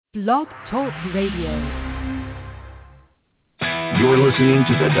Blog Talk Radio. You're listening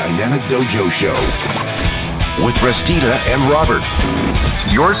to the Dynamic Dojo Show with Restita and Robert,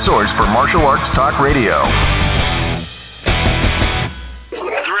 your source for martial arts talk radio. 3, 2,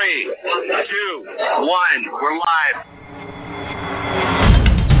 1, we're live.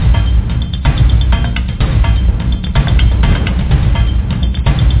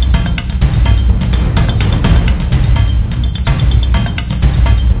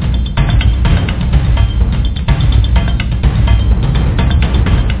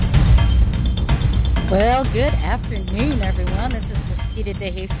 Well, good afternoon, everyone. This is Restita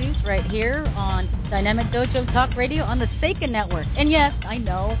de Jesus right here on Dynamic Dojo Talk Radio on the Seika Network. And yes, I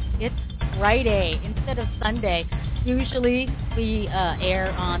know, it's Friday instead of Sunday. Usually we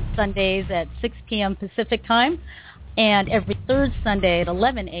air on Sundays at 6 p.m. Pacific time and every third Sunday at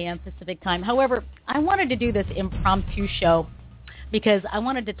 11 a.m. Pacific time. However, I wanted to do this impromptu show because I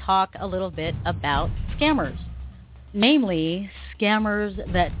wanted to talk a little bit about scammers. Namely, scammers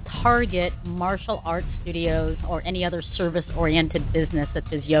that target martial arts studios or any other service-oriented business such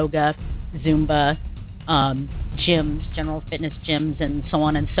as yoga, Zumba, gyms, general fitness gyms, and so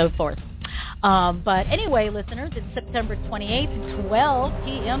on and so forth. But anyway, listeners, it's September 28th, 12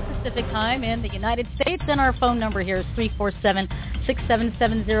 p.m. Pacific time in the United States, and our phone number here is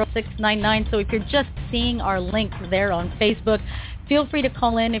 347-677-0699. So if you're just seeing our link there on Facebook, feel free to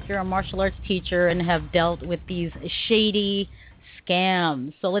call in if you're a martial arts teacher and have dealt with these shady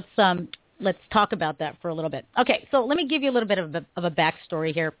scams. So let's talk about that for a little bit. Okay, so let me give you a little bit of a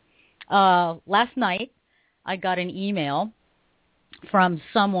backstory here. Last night, I got an email from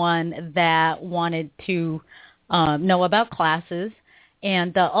someone that wanted to know about classes,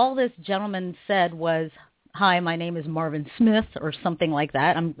 and all this gentleman said was, "Hi, my name is Marvin Smith," or something like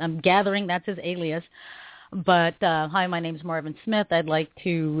that. I'm gathering that's his alias. But, hi, my name's Marvin Smith. I'd like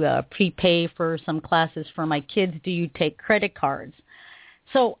to prepay for some classes for my kids. Do you take credit cards?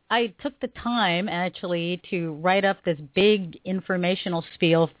 So I took the time, actually, to write up this big informational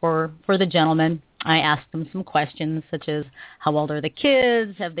spiel for the gentleman. I asked him some questions, such as how old are the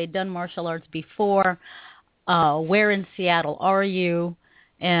kids? Have they done martial arts before? Where in Seattle are you?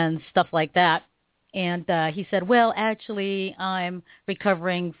 And stuff like that. And he said, well, actually, I'm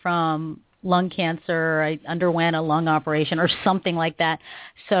recovering from lung cancer. I underwent a lung operation or something like that.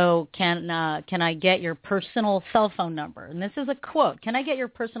 So can I get your personal cell phone number? And this is a quote. Can I get your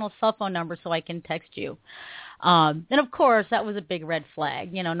personal cell phone number so I can text you? And of course, that was a big red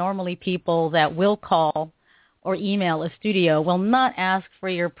flag. You know, normally people that will call or email a studio will not ask for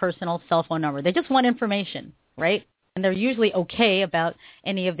your personal cell phone number. They just want information, right? And they're usually okay about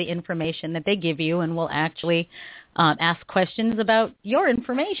any of the information that they give you and will actually ask questions about your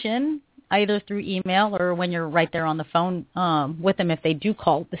information either through email or when you're right there on the phone with them if they do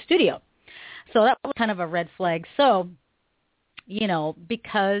call the studio. So that was kind of a red flag. So, you know,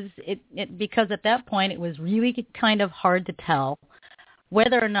 because at that point it was really kind of hard to tell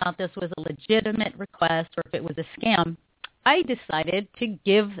whether or not this was a legitimate request or if it was a scam, I decided to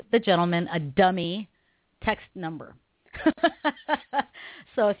give the gentleman a dummy text number.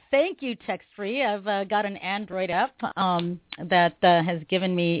 So thank you, Text Free. I've got an Android app that has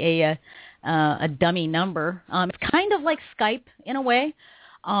given me a dummy number. It's kind of like Skype in a way,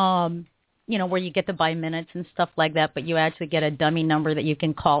 you know, where you get to buy minutes and stuff like that, but you actually get a dummy number that you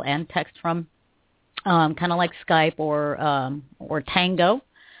can call and text from, kind of like Skype or Tango,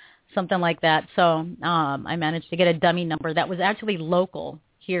 something like that. So I managed to get a dummy number that was actually local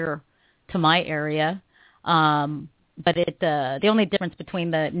here to my area. But the only difference between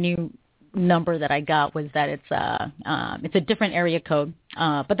the new number that I got was that it's a different area code.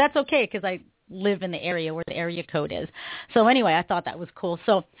 But that's okay because I live in the area where the area code is. So anyway, I thought that was cool.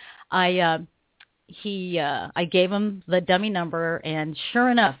 So I gave him the dummy number, and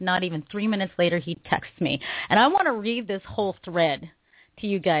sure enough, not even 3 minutes later, he texts me. And I want to read this whole thread to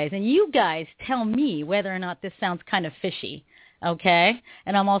you guys, and you guys tell me whether or not this sounds kind of fishy. Okay,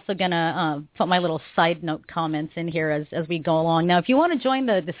 and I'm also going to put my little side note comments in here as we go along. Now, if you want to join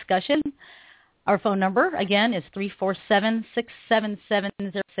the discussion, our phone number, again, is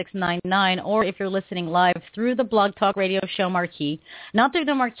 347-677-0699, or if you're listening live through the Blog Talk Radio Show marquee, not through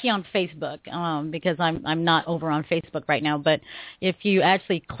the marquee on Facebook, because I'm not over on Facebook right now, but if you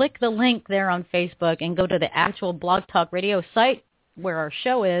actually click the link there on Facebook and go to the actual Blog Talk Radio site where our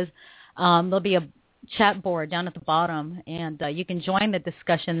show is, there'll be a chat board down at the bottom, and you can join the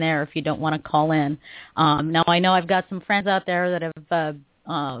discussion there if you don't want to call in. Now, I know I've got some friends out there that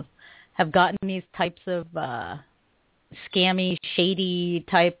have gotten these types of scammy, shady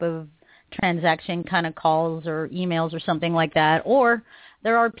type of transaction kind of calls or emails or something like that, or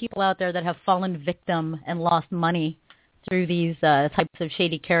there are people out there that have fallen victim and lost money through these types of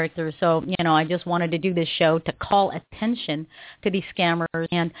shady characters. So, I just wanted to do this show to call attention to these scammers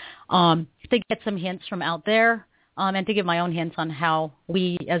and to get some hints from out there and to give my own hints on how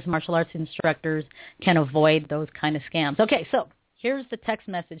we as martial arts instructors can avoid those kind of scams. Okay, so here's the text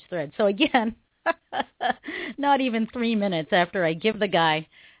message thread. So again, not even 3 minutes after I give the guy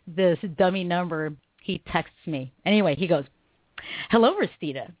this dummy number, he texts me. Anyway, he goes, "Hello,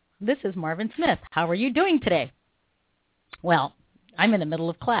 Restita. This is Marvin Smith. How are you doing today?" Well, I'm in the middle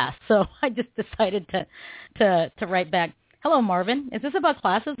of class, so I just decided to write back, "Hello, Marvin. Is this about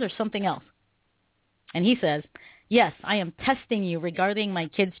classes or something else?" And he says, "Yes, I am testing you regarding my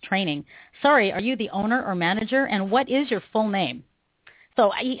kids' training. Sorry, are you the owner or manager, and what is your full name?"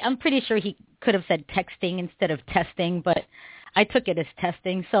 So I'm pretty sure he could have said texting instead of testing, but I took it as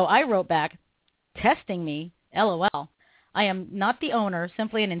testing. So I wrote back, "Testing me? LOL. I am not the owner,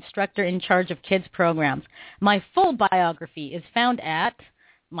 simply an instructor in charge of kids programs. My full biography is found at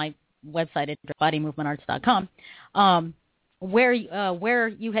my website at bodymovementarts.com, where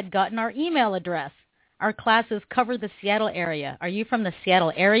you had gotten our email address. Our classes cover the Seattle area. Are you from the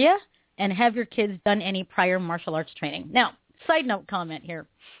Seattle area? And have your kids done any prior martial arts training?" Now, side note comment here.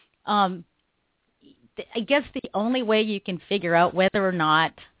 I guess the only way you can figure out whether or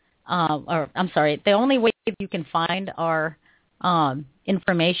not the only way you can find our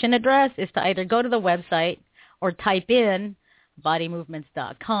information address is to either go to the website or type in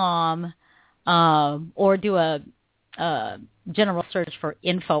bodymovements.com or do a general search for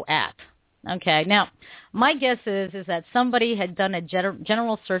info at. Okay, now my guess is that somebody had done a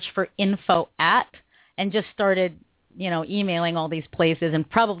general search for info at and just started, emailing all these places and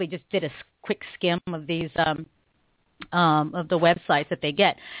probably just did a quick skim of these of the websites that they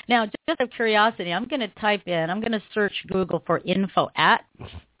get. Now, just out of curiosity, I'm going to search Google for info at,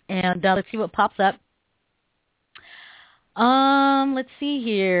 and let's see what pops up. Let's see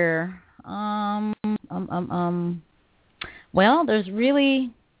here. Well, there's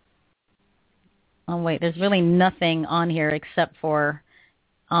really nothing on here except for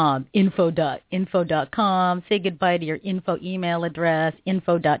info.com. Say goodbye to your info email address,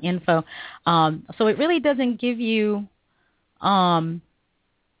 info.info. So it really doesn't give you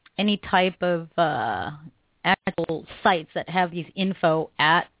any type of actual sites that have these info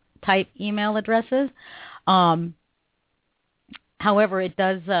at type email addresses. However, it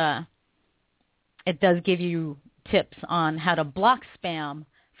does give you tips on how to block spam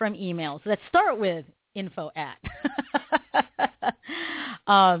from emails that start with info at.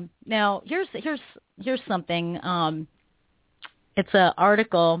 Now, here's something. It's an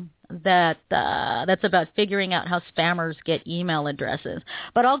article that's about figuring out how spammers get email addresses.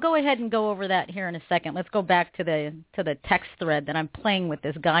 But I'll go ahead and go over that here in a second. Let's go back to the text thread that I'm playing with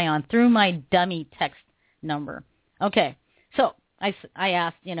this guy on through my dummy text number. Okay, so I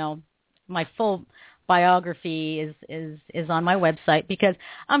asked, my full biography is on my website because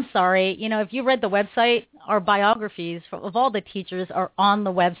I'm sorry, if you read the website, our biographies of all the teachers are on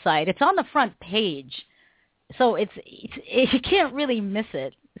the website. It's on the front page. So you can't really miss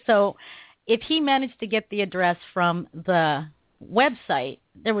it. So if he managed to get the address from the website,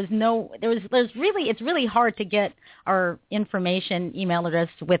 it's really hard to get our information email address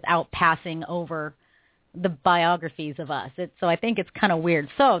without passing over the biographies of us. So I think it's kind of weird.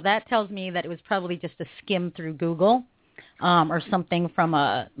 So that tells me that it was probably just a skim through Google or something from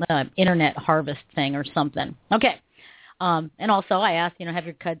a internet harvest thing or something. Okay. And also I asked, have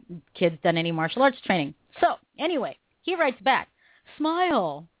your kids done any martial arts training? So anyway, he writes back,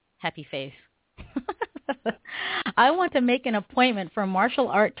 "Smile, happy face. I want to make an appointment for martial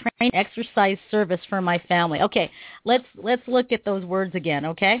art training exercise service for my family." Okay, let's look at those words again,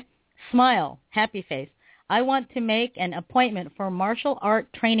 okay? Smile, happy face. I want to make an appointment for martial art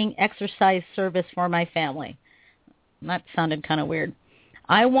training exercise service for my family. That sounded kind of weird.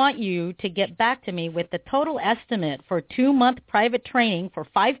 I want you to get back to me with the total estimate for 2-month private training for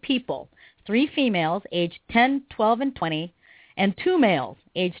 5 people, 3 females aged 10, 12, and 20, and 2 males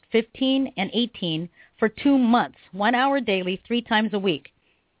aged 15 and 18 for 2 months, 1 hour daily, 3 times a week.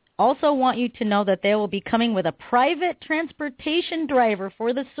 Also want you to know that they will be coming with a private transportation driver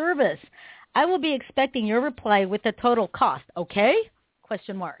for the service. I will be expecting your reply with the total cost, okay?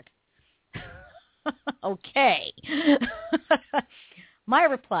 Question mark. Okay. My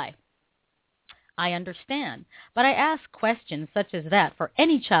reply, I understand, but I ask questions such as that for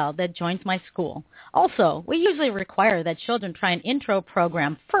any child that joins my school. Also, we usually require that children try an intro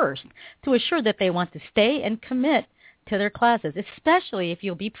program first to assure that they want to stay and commit to their classes, especially if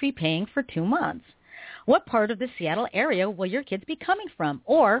you'll be prepaying for 2 months. What part of the Seattle area will your kids be coming from?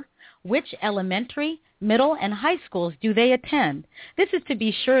 Or which elementary, middle, and high schools do they attend? This is to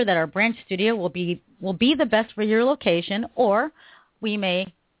be sure that our branch studio will be the best for your location, or we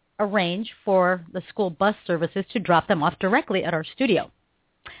may arrange for the school bus services to drop them off directly at our studio.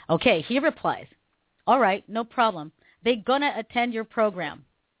 Okay, he replies, all right, no problem. They gonna attend your program.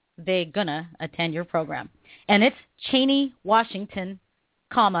 They gonna attend your program. And it's Cheney, Washington,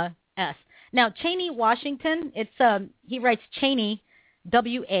 comma, S. Now, Cheney, Washington, it's he writes Cheney,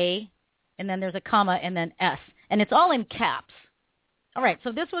 W-A, and then there's a comma, and then S. And it's all in caps. All right,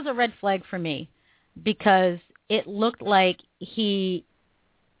 so this was a red flag for me because it looked like he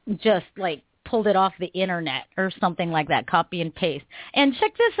just, like, pulled it off the internet or something like that, copy and paste. And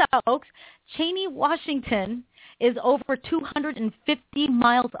check this out, folks. Cheney, Washington is over 250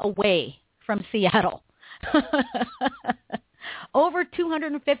 miles away from Seattle. Over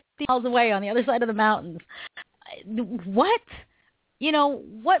 250 miles away on the other side of the mountains. What? You know,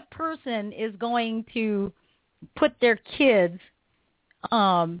 what person is going to put their kids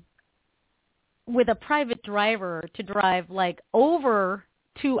with a private driver to drive like over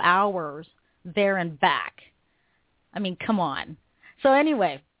 2 hours there and back? I mean, come on. So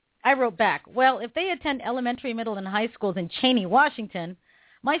anyway, I wrote back, well, if they attend elementary, middle, and high schools in Cheney, Washington,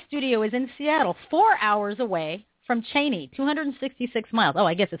 my studio is in Seattle, 4 hours away from Cheney, 266 miles. Oh,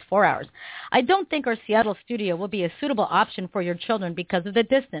 I guess it's 4 hours. I don't think our Seattle studio will be a suitable option for your children because of the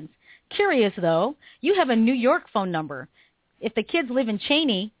distance. Curious, though, you have a New York phone number. If the kids live in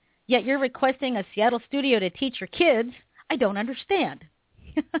Cheney, yet you're requesting a Seattle studio to teach your kids, I don't understand.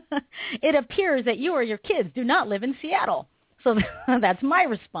 It appears that you or your kids do not live in Seattle. So that's my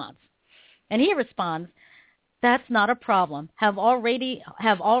response. And he responds, that's not a problem. Have already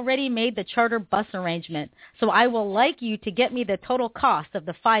made the charter bus arrangement. So I will like you to get me the total cost of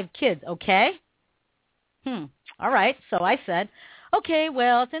the 5 kids, okay? All right. So I said, okay,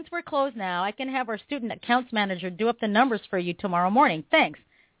 well, since we're closed now, I can have our student accounts manager do up the numbers for you tomorrow morning. Thanks.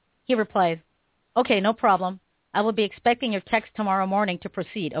 He replies, okay, no problem. I will be expecting your text tomorrow morning to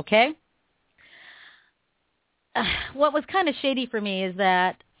proceed, okay? What was kind of shady for me is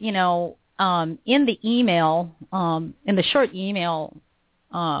that, you know, in the email, in the short email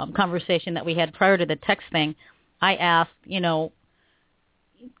conversation that we had prior to the text thing, I asked, you know,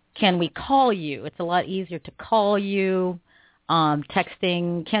 can we call you? It's a lot easier to call you.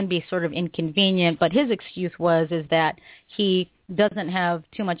 Texting can be sort of inconvenient, but his excuse is that he doesn't have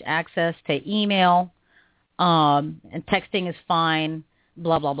too much access to email, and texting is fine,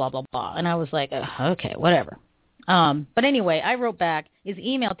 blah, blah, blah, blah, blah. And I was like, okay, whatever. But anyway, I wrote back, is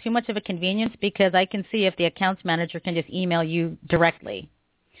email too much of a convenience? Because I can see if the accounts manager can just email you directly.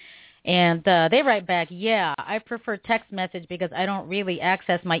 And they write back, yeah, I prefer text message because I don't really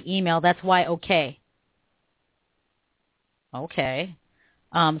access my email. That's why, okay. Okay.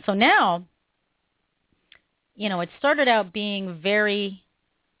 So now, you know, it started out being very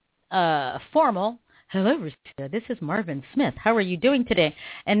formal. Hello, Rosita. This is Marvin Smith. How are you doing today?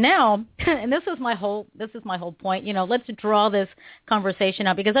 And now, and this is my whole point. You know, let's draw this conversation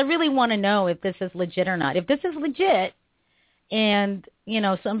out because I really want to know if this is legit or not. If this is legit, and you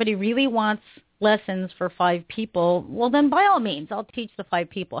know somebody really wants lessons for 5 people, well then by all means I'll teach the 5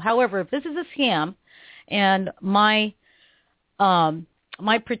 people. However, if this is a scam, and my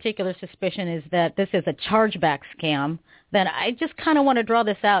particular suspicion is that this is a chargeback scam, then I just kind of want to draw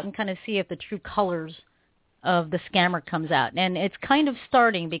this out and kind of see if the true colors of the scammer comes out. And it's kind of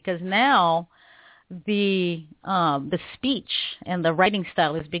starting because now the speech and the writing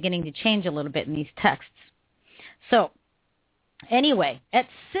style is beginning to change a little bit in these texts. So anyway, at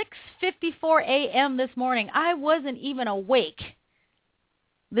 6:54 a.m. this morning, I wasn't even awake.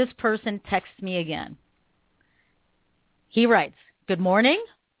 This person texts me again. He writes, "Good morning?" ?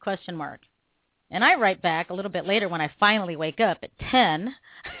 And I write back a little bit later when I finally wake up at 10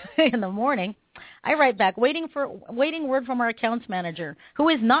 in the morning. I write back, waiting word from our accounts manager, who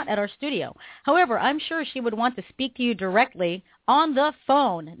is not at our studio. However, I'm sure she would want to speak to you directly on the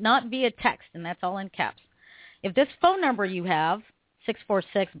phone, not via text, and that's all in caps. If this phone number you have,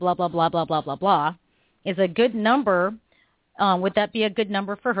 646 blah, blah, blah, blah, blah, blah, blah, is a good number, would that be a good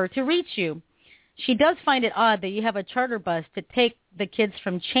number for her to reach you? She does find it odd that you have a charter bus to take the kids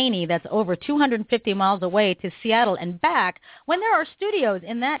from Cheney, that's over 250 miles away, to Seattle and back when there are studios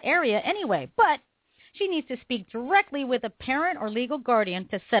in that area anyway. But she needs to speak directly with a parent or legal guardian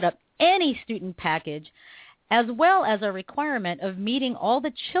to set up any student package, as well as a requirement of meeting all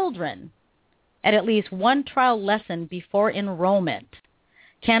the children at least one trial lesson before enrollment.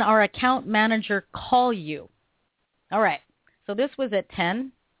 Can our account manager call you? All right. So this was at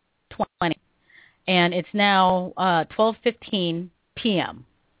 10:20. and it's now 12:15 p.m.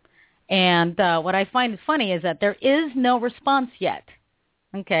 And what I find funny is that there is no response yet.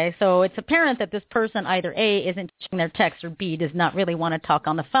 Okay, so it's apparent that this person either A, isn't checking their text, or B, does not really want to talk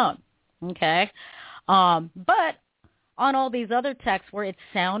on the phone. Okay, but on all these other texts where it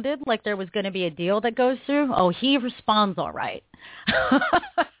sounded like there was going to be a deal that goes through, oh, he responds all right.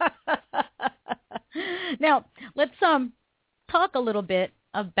 Now, let's talk a little bit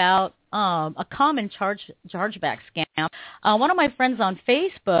about a common chargeback scam. One of my friends on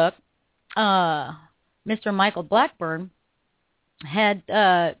Facebook, Mr. Michael Blackburn, had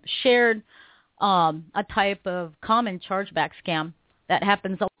shared a type of common chargeback scam that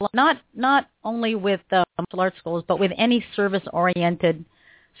happens a lot, not only with martial arts schools, but with any service-oriented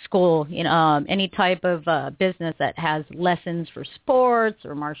school, any type of business that has lessons for sports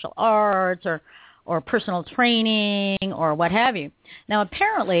or martial arts or personal training or what have you. Now,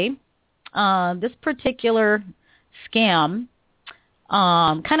 apparently, this particular scam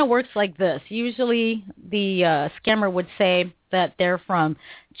kind of works like this. Usually the scammer would say that they're from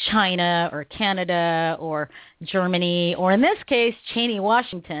China or Canada or Germany, or in this case, Cheney,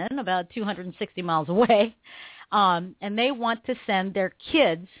 Washington, about 260 miles away, and they want to send their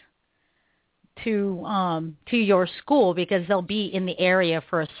kids to your school because they'll be in the area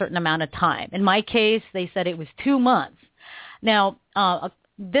for a certain amount of time. In my case, they said it was 2 months. Now,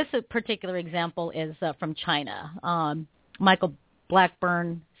 this particular example is from China. Michael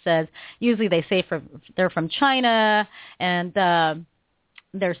Blackburn says usually they say they're from China, and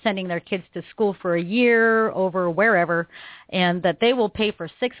they're sending their kids to school for a year over wherever, and that they will pay for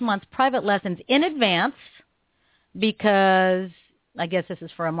 6 months private lessons in advance because, I guess this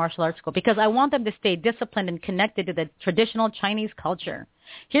is for a martial arts school, because I want them to stay disciplined and connected to the traditional Chinese culture.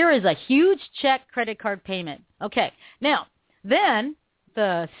 Here is a huge check credit card payment. Okay, now, then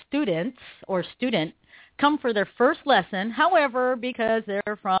the students or student come for their first lesson. However, because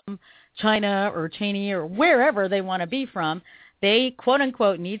they're from China or Cheney or wherever they want to be from, they, quote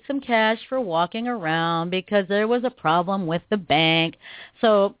unquote, need some cash for walking around because there was a problem with the bank.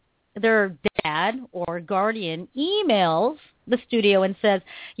 So their dad or guardian emails the studio and says,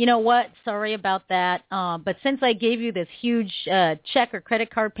 you know what, sorry about that, but since I gave you this huge check or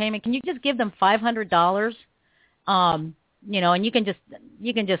credit card payment, can you just give them $500? And you can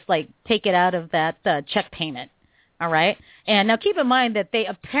just like take it out of that check payment. All right. And now keep in mind that they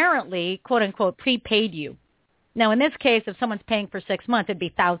apparently, quote unquote, prepaid you. Now, in this case, if someone's paying for 6 months, it'd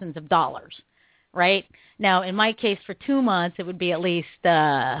be thousands of dollars. Right. Now, in my case, for 2 months, it would be at least,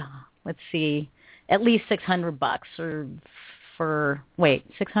 at least $600 or for,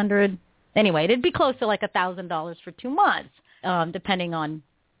 600. Anyway, it'd be close to like $1,000 for 2 months, depending on,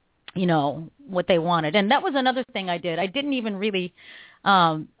 what they wanted. And that was another thing I did. I didn't even really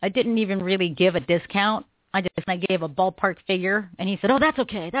give a discount. I gave a ballpark figure, and he said, oh, that's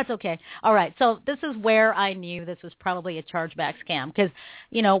okay. All right. So this is where I knew this was probably a chargeback scam because,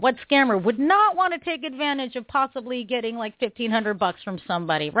 what scammer would not want to take advantage of possibly getting like $1,500 from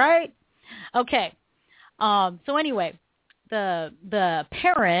somebody, right? Okay. So anyway, the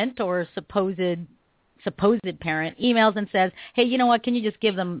parent or supposed parent emails and says, hey, you know what, can you just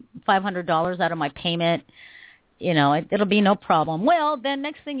give them $500 out of my payment? It'll be no problem. Well, then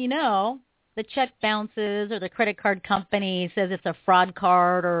next thing you know, the check bounces or the credit card company says it's a fraud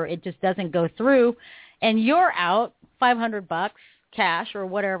card or it just doesn't go through, and you're out $500 cash or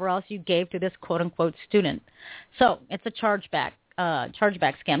whatever else you gave to this quote-unquote student. So it's a chargeback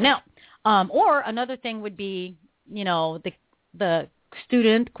scam. Now, or another thing would be, the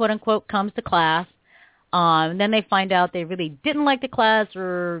student, quote-unquote, comes to class, and then they find out they really didn't like the class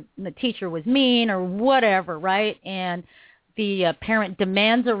or the teacher was mean or whatever, right? And the parent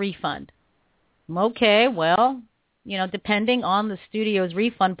demands a refund. Okay, well, depending on the studio's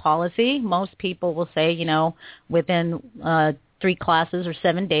refund policy, most people will say, within 3 classes or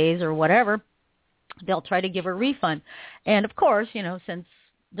 7 days or whatever, they'll try to give a refund. And, of course, since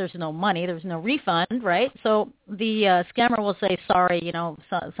there's no money, there's no refund, right? So the scammer will say, sorry,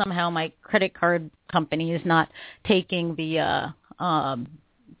 somehow my credit card company is not taking the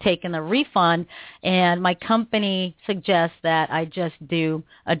refund, and my company suggests that I just do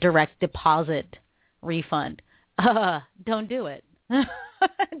a direct deposit refund. Don't do it.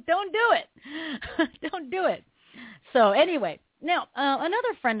 Don't do it. Don't do it. So anyway, now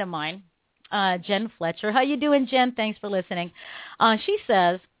another friend of mine, Jen Fletcher. How you doing, Jen? Thanks for listening. She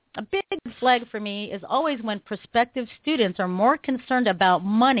says, a big flag for me is always when prospective students are more concerned about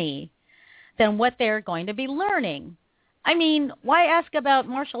money than what they're going to be learning. I mean, why ask about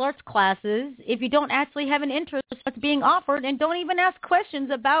martial arts classes if you don't actually have an interest in what's being offered and don't even ask questions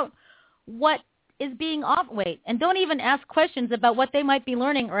about what is being off. Wait, and don't even ask questions about what they might be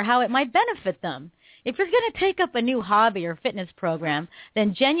learning or how it might benefit them. If you're going to take up a new hobby or fitness program,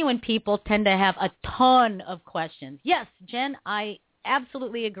 then genuine people tend to have a ton of questions. Yes, Jen, I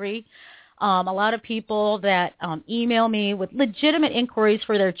absolutely agree. A lot of people that email me with legitimate inquiries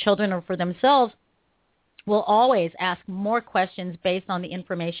for their children or for themselves will always ask more questions based on the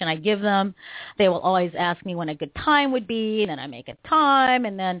information I give them. They will always ask me when a good time would be, and then I make a time,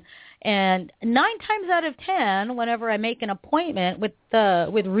 and 9 times out of 10, whenever I make an appointment with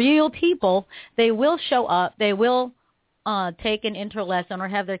real people, they will show up. They will take an intro lesson or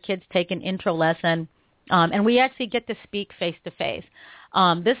have their kids take an intro lesson, and we actually get to speak face to face.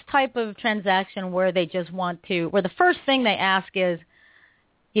 This type of transaction where they just want to, where the first thing they ask is,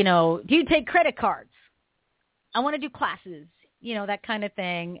 do you take credit cards? I want to do classes, that kind of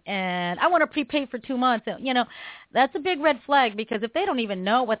thing. And I want to prepay for 2 months. That's a big red flag, because if they don't even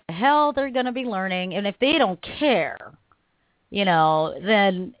know what the hell they're going to be learning, and if they don't care,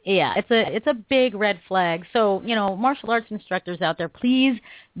 then yeah, it's a big red flag. So, martial arts instructors out there, please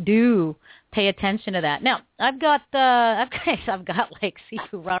do pay attention to that. Now, I've got like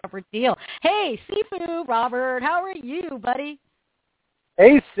Sifu Robert Deal. Hey, Sifu Robert, how are you, buddy?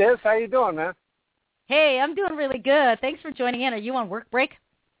 Hey, sis, how you doing, man? Hey, I'm doing really good. Thanks for joining in. Are you on work break?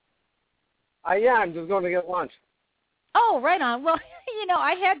 Yeah, I'm just going to get lunch. Oh, right on. Well,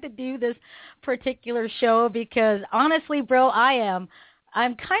 I had to do this particular show because, honestly, bro, I'm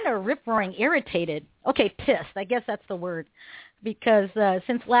kind of rip-roaring irritated. Okay, pissed. I guess that's the word. Because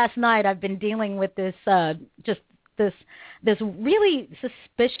since last night, I've been dealing with this this really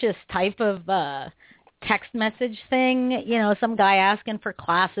suspicious type of text message thing. Some guy asking for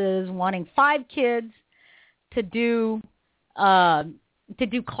classes, wanting 5 kids to do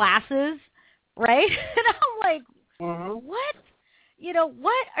classes, right? And I'm like, what?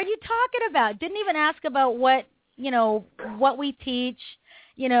 What are you talking about? Didn't even ask about what we teach,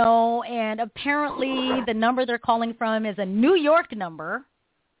 and apparently the number they're calling from is a New York number,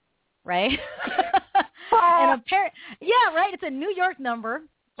 right? And yeah, right. It's a New York number.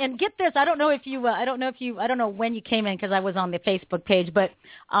 And get this, I don't know when you came in, because I was on the Facebook page, but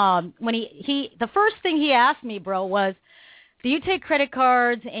when the first thing he asked me, bro, was, do you take credit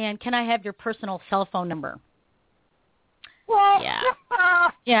cards, and can I have your personal cell phone number? Yeah.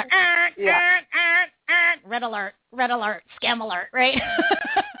 Yeah. Red alert, scam alert, right?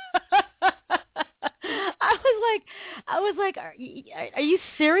 I was like, are you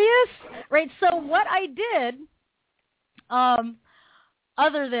serious? Right. So what I did,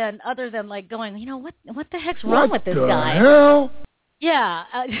 other than like going, what the heck's wrong with this guy? Hell? Yeah.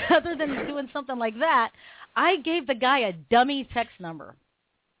 Other than doing something like that, I gave the guy a dummy text number.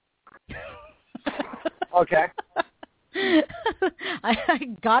 Okay.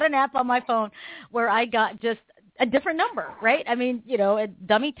 I got an app on my phone where I got just a different number, right? I mean, a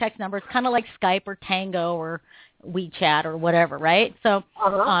dummy text number. It's kind of like Skype or Tango or WeChat or whatever, right? So,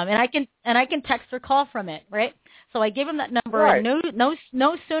 and I can text or call from it, right? So I gave him that number, right. And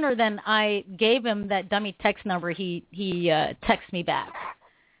no sooner than I gave him that dummy text number, he texts me back,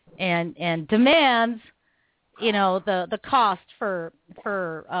 and demands, the cost for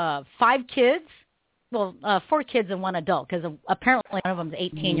 5 kids, well, 4 kids and 1 adult, because apparently one of them is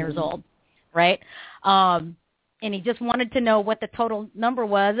 18 years old, right? And he just wanted to know what the total number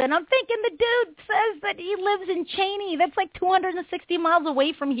was, and I'm thinking the dude says that he lives in Cheney. That's like 260 miles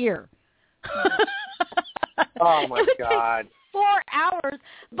away from here. Oh, my God. 4 hours.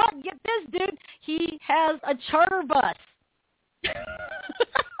 But get this, dude, he has a charter bus.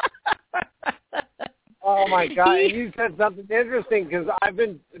 Oh, my God. And you said something interesting, because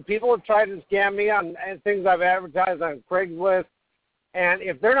people have tried to scam me on things I've advertised on Craigslist. And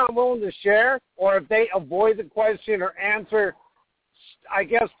if they're not willing to share, or if they avoid the question or answer, I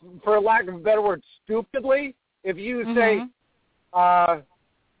guess, for lack of a better word, stupidly, if you say,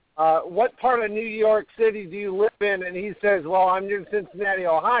 what part of New York City do you live in? And he says, well, I'm near Cincinnati,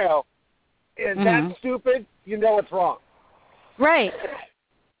 Ohio. Is that stupid? You know it's wrong. Right.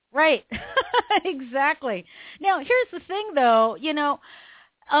 Exactly. Now, here's the thing, though.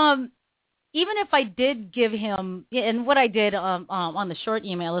 Even if I did give him, and what I did on the short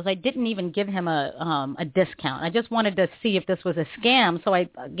email is I didn't even give him a discount. I just wanted to see if this was a scam, so I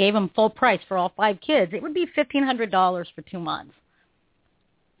gave him full price for all 5 kids. It would be $1,500 for 2 months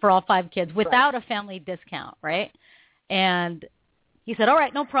for all 5 kids without a family discount, right? And he said, all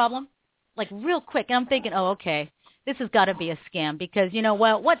right, no problem, like real quick. And I'm thinking, oh, okay, this has got to be a scam, because you know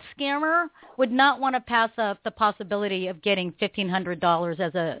what scammer would not want to pass up the possibility of getting $1,500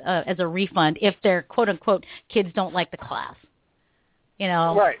 as a refund if their quote unquote kids don't like the class,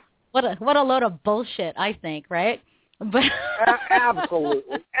 Right. What a load of bullshit, I think, right? But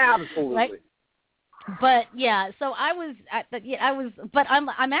absolutely. Right? But yeah, so but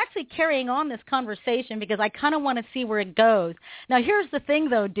I'm actually carrying on this conversation because I kind of want to see where it goes. Now, here's the thing,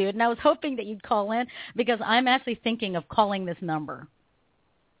 though, dude, and I was hoping that you'd call in because I'm actually thinking of calling this number.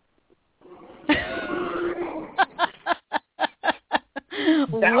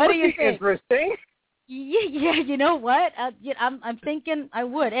 What do you think? Interesting. Yeah, you know what? I'm thinking I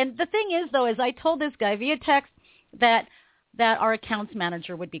would. And the thing is, though, is I told this guy via text that our accounts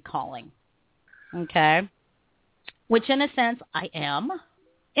manager would be calling. Okay, which in a sense I am,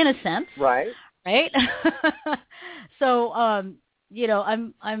 in a sense, right? So, I'm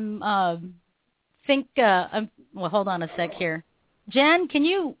well. Hold on a sec here, Jen. Can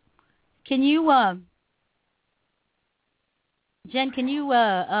you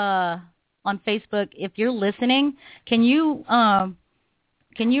on Facebook, if you're listening, can you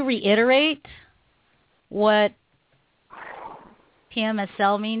reiterate what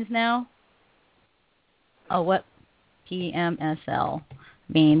PMSL means now? Oh, what PMSL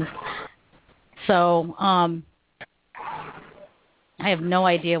means. So, I have no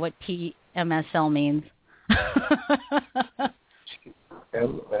idea what PMSL means.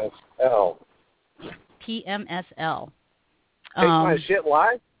 PMSL. PMSL. Take my shit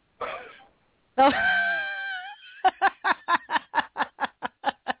live? Oh.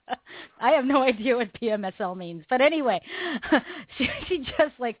 I have no idea what PMSL means. But anyway, she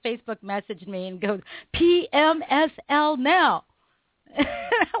just like Facebook messaged me and goes, PMSL now.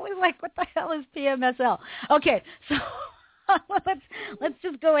 I was like, what the hell is PMSL? Okay, so let's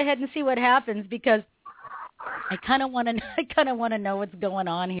just go ahead and see what happens because I kind of want to know what's going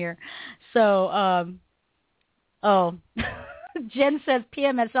on here. So, Jen says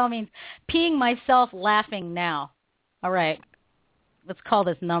PMSL means peeing myself laughing now. All right. Let's call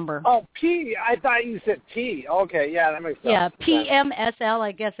this number. Oh, P. I thought you said T. Okay, yeah, that makes sense. Yeah, PMSL,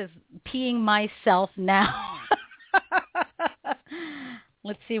 I guess, is peeing myself now.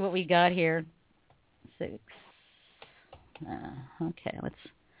 Let's see what we got here. 6. Okay, let's...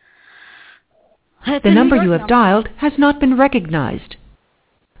 The number you have dialed has not been recognized.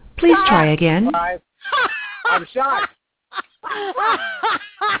 Please try again. I'm shocked.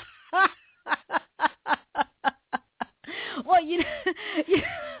 Well,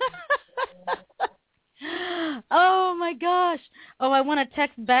 oh my gosh. Oh, I want to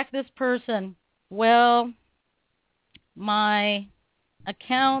text back this person. Well, my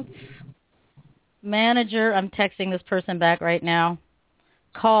accounts manager, I'm texting this person back right now,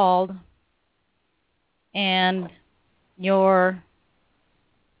 called, and your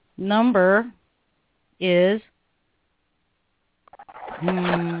number is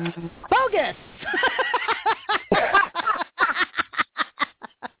bogus.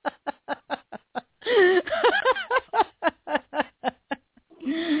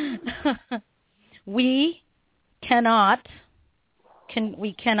 We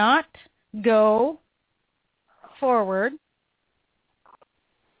cannot go forward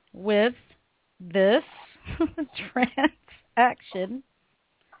with this transaction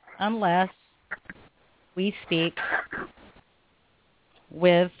unless we speak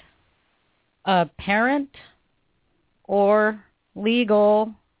with a parent or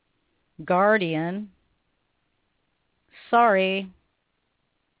legal guardian. Sorry,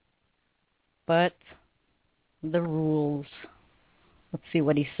 but the rules. Let's see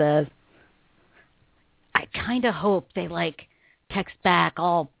what he says. I kind of hope they text back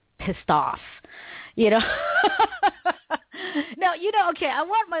all pissed off, Now, okay, I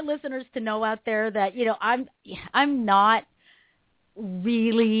want my listeners to know out there that, I'm not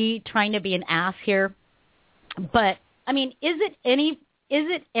really trying to be an ass here, but I mean, is it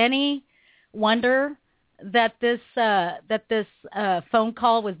any wonder that this phone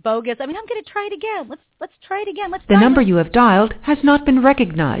call was bogus? I mean, I'm going to try it again. Let's try it again. The number you have dialed has not been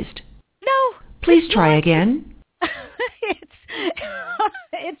recognized. No. Please try again.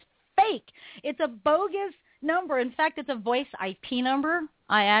 It's fake. It's a bogus number. In fact, it's a voice IP number.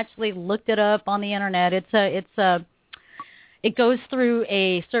 I actually looked it up on the internet. It goes through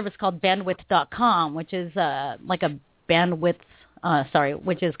a service called bandwidth.com, which is like a bandwidth,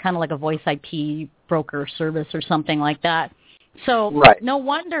 which is kind of like a voice IP broker service or something like that. So right. No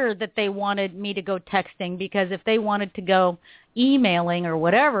wonder that they wanted me to go texting, because if they wanted to go emailing or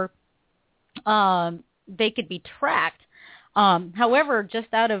whatever, they could be tracked. However,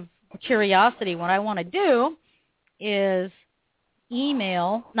 just out of curiosity, what I want to do is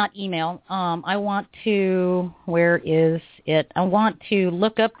I want to, where is it? I want to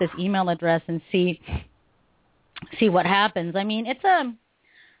look up this email address and see what happens. I mean, it's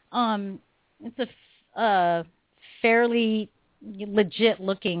it's a fairly legit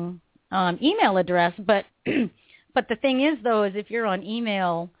looking email address, but but the thing is though is if you're on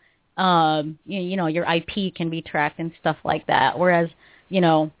email, you know your IP can be tracked and stuff like that. Whereas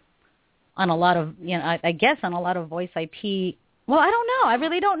on a lot of I guess on a lot of voice IP, well I don't know. I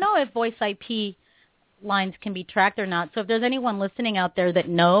really don't know if voice IP lines can be tracked or not. So if there's anyone listening out there that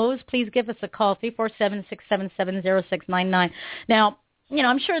knows, please give us a call, 347-677-0699. Now,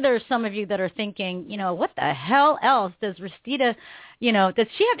 I'm sure there's some of you that are thinking, what the hell else does Restita, does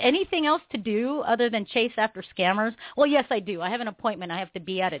she have anything else to do other than chase after scammers? Well, yes, I do. I have an appointment I have to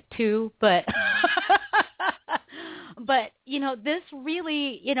be at 2, but but, this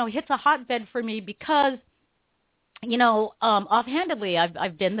really, hits a hotbed for me because offhandedly,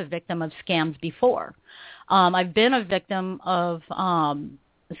 I've been the victim of scams before. I've been a victim of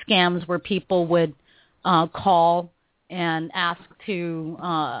scams where people would call and ask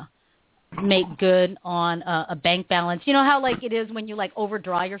to make good on a bank balance. You know how like it is when you like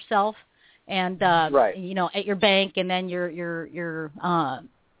overdraw yourself and right. At your bank, and then your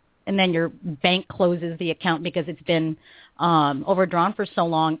bank closes the account because it's been overdrawn for so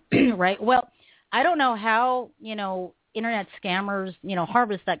long, right? Well, I don't know how, internet scammers,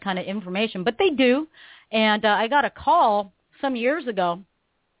 harvest that kind of information, but they do. And I got a call some years ago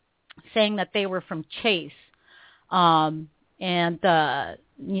saying that they were from Chase, and that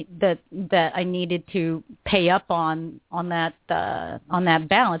I needed to pay up on that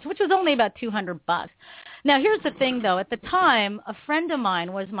balance, which was only about $200. Now, here's the thing, though. At the time, a friend of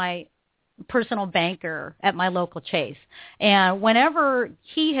mine was my personal banker at my local Chase, and whenever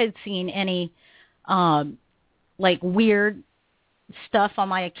he had seen any like weird stuff on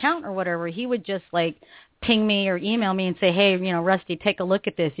my account or whatever, he would just like ping me or email me and say, hey, Rusty, take a look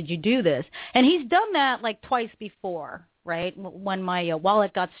at this. Did you do this? And he's done that like twice before, right? When my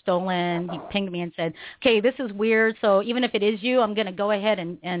wallet got stolen, he pinged me and said, okay, this is weird. So even if it is you, I'm going to go ahead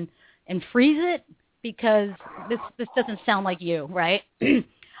and freeze it because this doesn't sound like you, right? It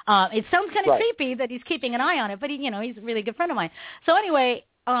sounds kind of creepy that he's keeping an eye on it, but he's a really good friend of mine. So anyway,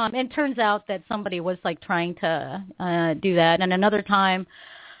 it turns out that somebody was like trying to do that. And another time,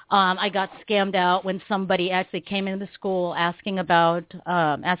 I got scammed out when somebody actually came into the school asking about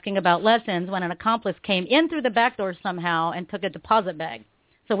lessons when an accomplice came in through the back door somehow and took a deposit bag.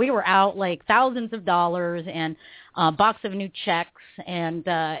 So we were out like thousands of dollars and a box of new checks and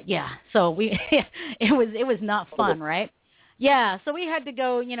so it was not fun, right? Yeah, so we had to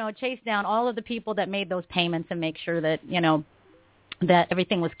go, chase down all of the people that made those payments and make sure that, that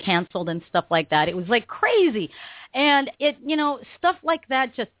everything was canceled and stuff like that. It was like crazy. And it, stuff like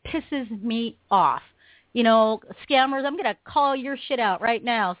that just pisses me off. Scammers, I'm going to call your shit out right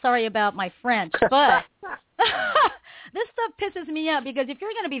now. Sorry about my French, but this stuff pisses me out because if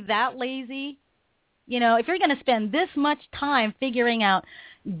you're going to be that lazy, if you're going to spend this much time figuring out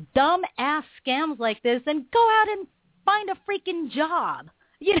dumb ass scams like this, then go out and find a freaking job.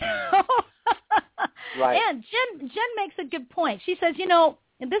 Right. And Jen makes a good point. She says,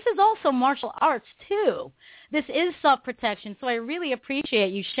 this is also martial arts too. This is self-protection. So I really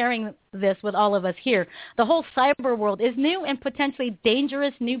appreciate you sharing this with all of us here. The whole cyber world is new and potentially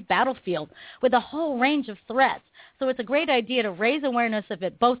dangerous new battlefield with a whole range of threats. So it's a great idea to raise awareness of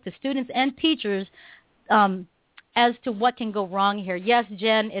it, both to students and teachers, as to what can go wrong here. Yes,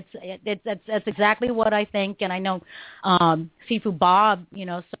 Jen, that's exactly what I think, and I know Sifu Bob,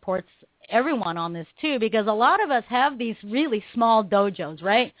 supports everyone on this too, because a lot of us have these really small dojos,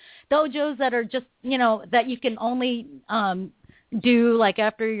 right? Dojos that are just, that you can only do like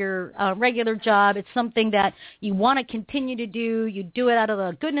after your regular job. It's something that you want to continue to do. You do it out of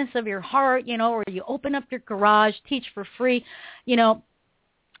the goodness of your heart, or you open up your garage, teach for free,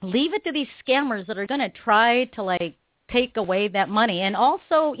 Leave it to these scammers that are going to try to like take away that money. And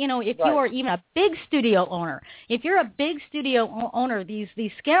also, if you are even a big studio owner, if you're a big studio owner, these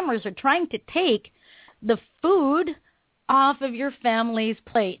scammers are trying to take the food off of your family's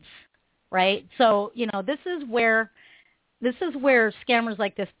plates, right? So, this is where scammers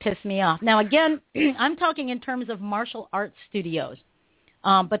like this piss me off. Now, again, I'm talking in terms of martial arts studios,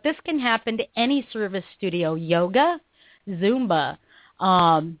 but this can happen to any service studio: yoga, Zumba,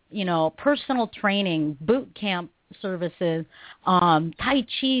 personal training, boot camp services, Tai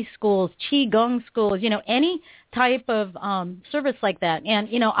Chi schools, Qigong schools, any type of service like that. And,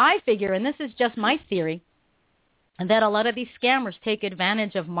 I figure, and this is just my theory, that a lot of these scammers take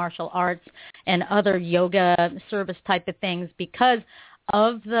advantage of martial arts and other yoga service type of things because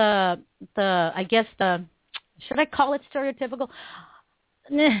of the should I call it stereotypical?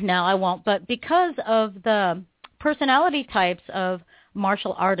 No, I won't. But because of the personality types of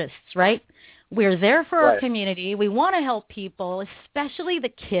martial artists, right? We're there for our community. We want to help people, especially the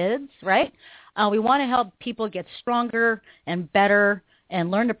kids, right? We want to help people get stronger and better and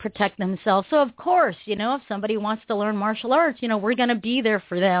learn to protect themselves. So, of course, if somebody wants to learn martial arts, we're going to be there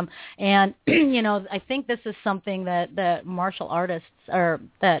for them. And, I think this is something that martial artists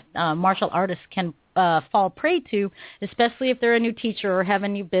can fall prey to, especially if they're a new teacher or have a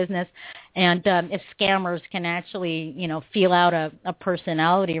new business. And if scammers can actually, feel out a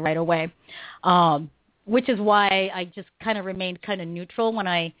personality right away, which is why I just kind of remained kind of neutral when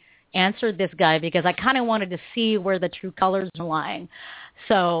I answered this guy, because I kind of wanted to see where the true colors are lying.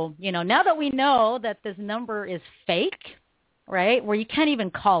 So, now that we know that this number is fake, right, where you can't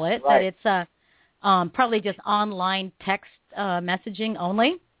even call it, that it's probably just online text messaging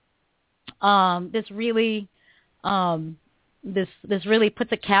only, this really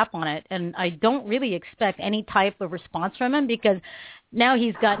puts a cap on it, and I don't really expect any type of response from him, because now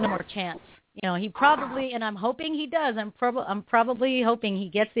he's got no more chance. He probably, and I'm hoping he does. I'm probably hoping he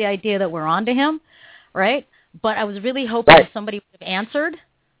gets the idea that we're onto him, right? But I was really hoping somebody would have answered.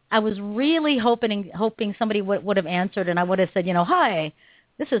 I was really hoping somebody would have answered, and I would have said, hi,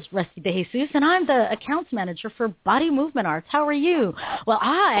 this is Rusty De Jesus, and I'm the accounts manager for Body Movement Arts. How are you? Well,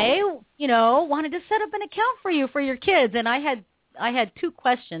 I, wanted to set up an account for you for your kids, and I had two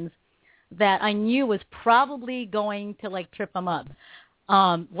questions that I knew was probably going to trip them up.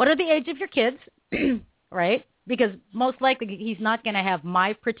 What are the age of your kids, right? Because most likely he's not going to have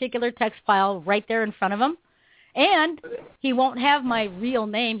my particular text file right there in front of him. And he won't have my real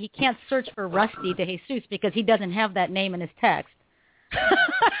name. He can't search for Rusty De Jesus because he doesn't have that name in his text.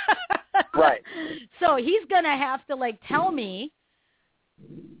 Right. So he's going to have to tell me,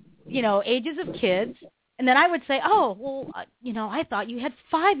 ages of kids. And then I would say, oh, well, I thought you had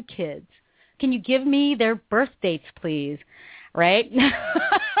 5 kids. Can you give me their birth dates, please? Right?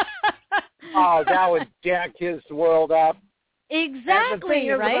 Oh, that would jack his world up. Exactly, and the thing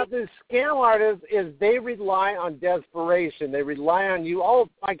is about these scam artists is they rely on desperation. They rely on you. Oh,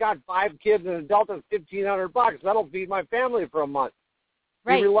 I got 5 kids and an adult is $1,500. That'll feed my family for a month.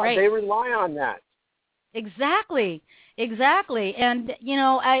 Right, They rely on that. Exactly. And,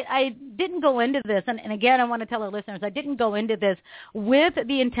 I didn't go into this, and again, I want to tell our listeners, I didn't go into this with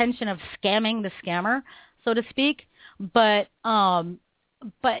the intention of scamming the scammer, so to speak, but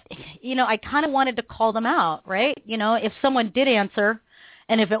I kind of wanted to call them out, right? If someone did answer,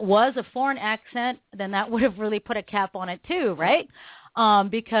 and if it was a foreign accent, then that would have really put a cap on it too, right?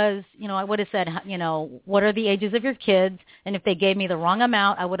 Because, I would have said, what are the ages of your kids? And if they gave me the wrong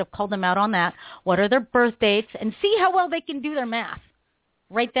amount, I would have called them out on that. What are their birth dates? And see how well they can do their math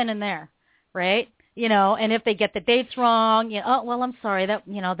right then and there, right? And if they get the dates wrong, oh, well, I'm sorry, that,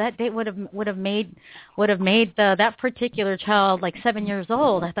 that date would have made that particular child 7 years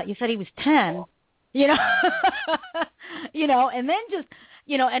old. I thought you said he was 10, and then just,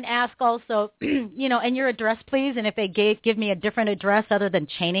 and ask also, and your address, please. And if they give me a different address other than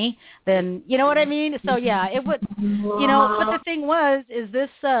Cheney, then, you know what I mean? So, yeah, it would, but the thing is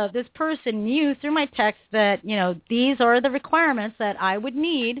this person knew through my text that, these are the requirements that I would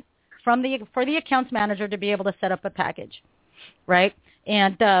need for the accounts manager to be able to set up a package, right?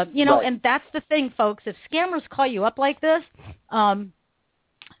 And, and that's the thing, folks. If scammers call you up like this,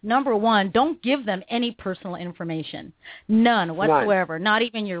 number one, don't give them any personal information. None whatsoever. Not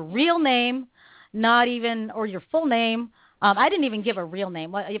even your real name, or your full name. I didn't even give a real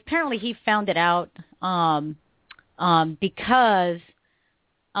name. Well, apparently he found it out because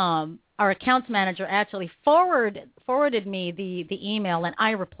our accounts manager actually forwarded me the email, and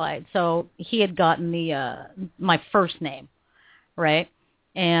I replied. So he had gotten my first name, right?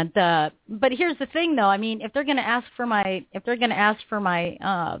 And but here's the thing, though. I mean, if they're going to ask for my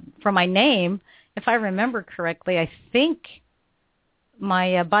name, if I remember correctly, I think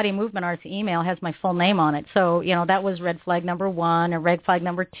my Body Movement Arts email has my full name on it. So, that was red flag number 1 or red flag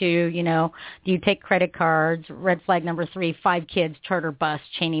number 2, do you take credit cards? Red flag number 3, 5 kids, charter bus,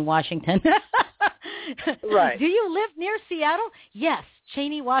 Cheney, Washington. Right. Do you live near Seattle? Yes,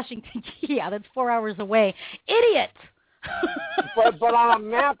 Cheney, Washington. Yeah, that's 4 hours away. Idiot. but on a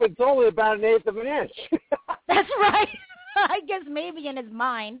map, it's only about 1/8 of an inch. That's right. I guess maybe in his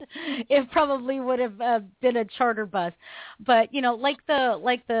mind, it probably would have been a charter bus, but like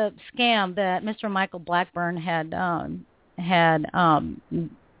the scam that Mr. Michael Blackburn had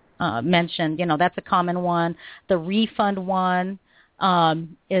mentioned. That's a common one. The refund one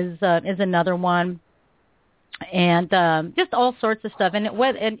is another one, and just all sorts of stuff.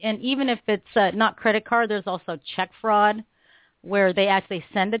 And even if it's not credit card, there's also check fraud, where they actually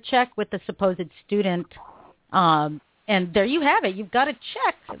send a check with the supposed student. And there you have it. You've got a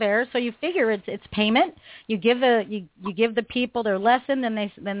check there, so you figure it's payment. You give the people their lesson, then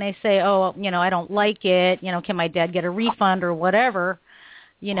they say, oh, I don't like it. Can my dad get a refund or whatever?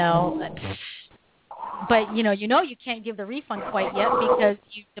 But you can't give the refund quite yet because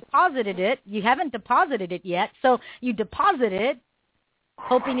you deposited it. You haven't deposited it yet, so you deposit it,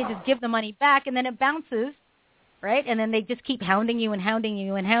 hoping to just give the money back, and then it bounces. Right, and then they just keep hounding you and hounding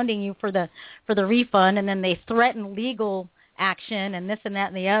you and hounding you for the refund, and then they threaten legal action and this and that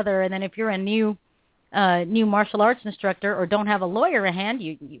and the other. And then if you're a new martial arts instructor or don't have a lawyer at hand,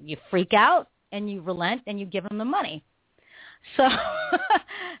 you freak out and you relent and you give them the money. So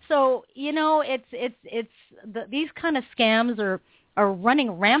these kind of scams are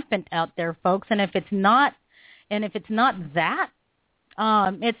running rampant out there, folks. And if it's not that,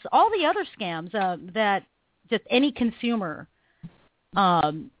 it's all the other scams that just any consumer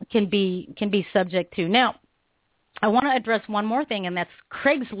can be subject to. Now, I want to address one more thing, and that's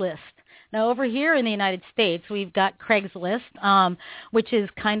Craigslist. Now, over here in the United States, we've got Craigslist, which is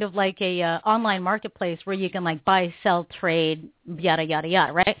kind of like a online marketplace where you can like buy, sell, trade, yada yada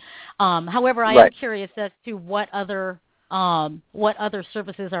yada, right? However, I am curious as to what other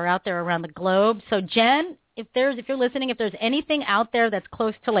services are out there around the globe. So, Jen, if you're listening, if there's anything out there that's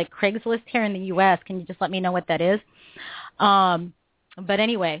close to like Craigslist here in the U.S., can you just let me know what that is? But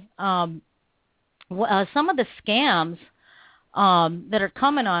anyway, some of the scams that are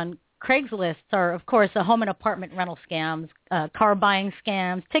coming on Craigslist are, of course, home and apartment rental scams, car buying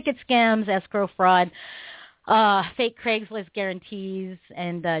scams, ticket scams, escrow fraud, fake Craigslist guarantees,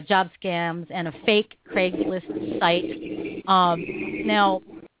 and job scams, and a fake Craigslist site. Now,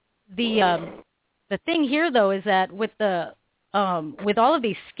 the thing here, though, is that with all of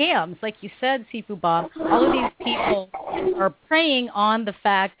these scams, like you said, Sifu Bob, all of these people are preying on the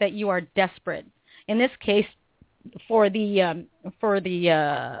fact that you are desperate. In this case, for the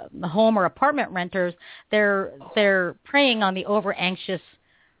home or apartment renters, they're preying on the over anxious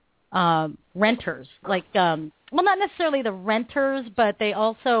renters. Like, not necessarily the renters, but they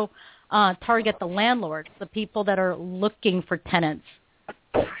also target the landlords, the people that are looking for tenants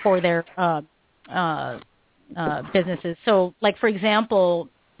for their businesses. So, like, for example,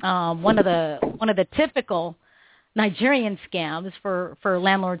 one of the typical Nigerian scams for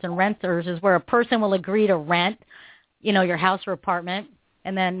landlords and renters is where a person will agree to rent, your house or apartment,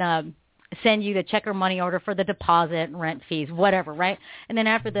 and then send you the check or money order for the deposit and rent fees, whatever, right? And then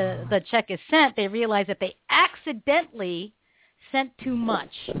after the check is sent, they realize that they accidentally sent too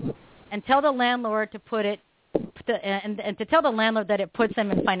much, and tell the landlord to put it and to tell the landlord that it puts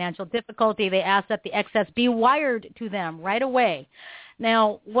them in financial difficulty. They ask that the excess be wired to them right away.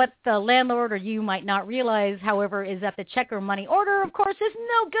 Now, what the landlord or you might not realize, however, is that the check or money order, of course, is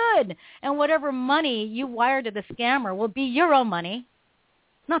no good. And whatever money you wire to the scammer will be your own money,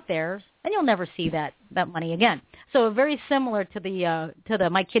 not theirs, and you'll never see that money again. So very similar to the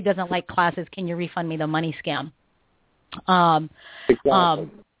my kid doesn't like classes, can you refund me the money scam?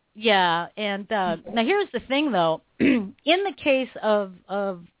 Exactly. Yeah, and now here's the thing, though. In the case of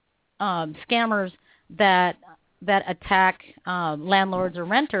scammers that attack landlords or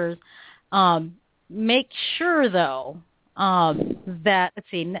renters, make sure, though, that, let's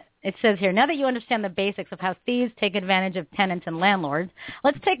see, it says here, now that you understand the basics of how thieves take advantage of tenants and landlords,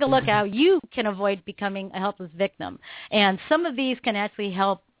 let's take a look at how you can avoid becoming a helpless victim. And some of these can actually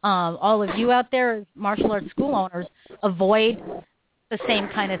help all of you out there, martial arts school owners, avoid the same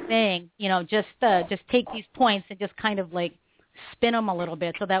kind of thing. Just take these points and just kind of like spin them a little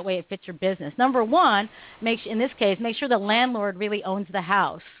bit so that way it fits your business. Number one, in this case, make sure the landlord really owns the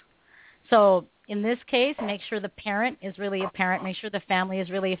house. So in this case, make sure the parent is really a parent. Make sure the family is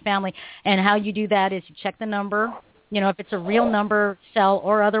really a family. And how you do that is you check the number. If it's a real number, cell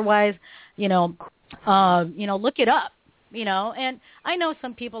or otherwise, look it up. And I know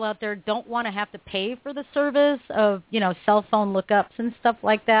some people out there don't want to have to pay for the service of, cell phone lookups and stuff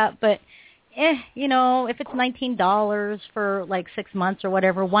like that. But, if it's $19 for like 6 months or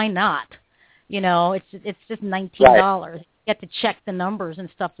whatever, why not? It's just $19. Right. You get to check the numbers and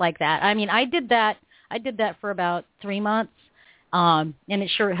stuff like that. I mean, I did that for about 3 months, and it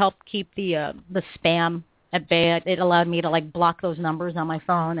sure helped keep the spam at bay. It allowed me to like block those numbers on my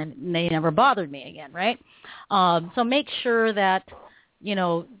phone, and they never bothered me again, right? So make sure that,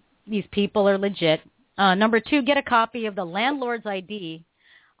 these people are legit. Number two, get a copy of the landlord's ID,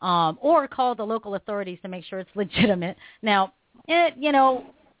 or call the local authorities to make sure it's legitimate. Now,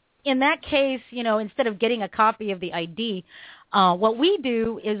 in that case, instead of getting a copy of the ID, what we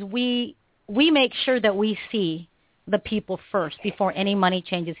do is we make sure that we see the people first before any money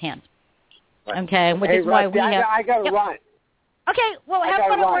changes hands. Okay, which hey, is why Rusty, we have. I got to Yep. run. Okay, well, have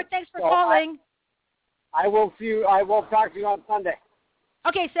fun at work. Thanks for calling. I will see you. I will talk to you on Sunday.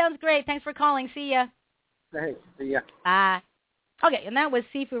 Okay, sounds great. Thanks for calling. See ya. Thanks. See ya. Bye. Okay, and that was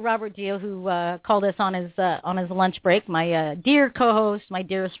Sifu Robert Deal, who called us on his lunch break. My dear co-host, my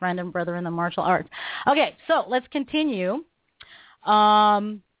dearest friend and brother in the martial arts. Okay, so let's continue.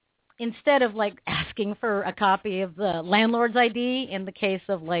 Instead of like asking for a copy of the landlord's ID in the case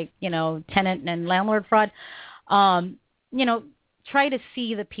of like, tenant and landlord fraud, try to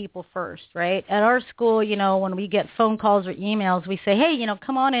see the people first, right? At our school, when we get phone calls or emails, we say, hey,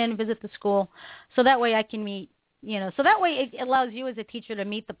 come on in, visit the school. So that way I can meet, so that way it allows you as a teacher to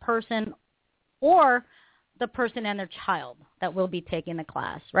meet the person or the person and their child that will be taking the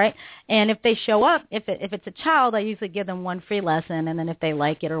class, right? And if they show up, if it's a child, I usually give them one free lesson, and then if they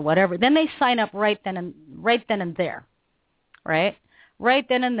like it or whatever, then they sign up right then and there, right? Right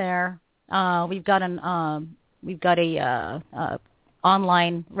then and there, we've got a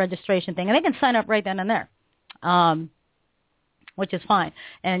online registration thing, and they can sign up right then and there, which is fine.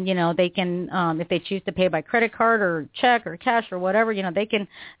 And they can, if they choose to pay by credit card or check or cash or whatever, they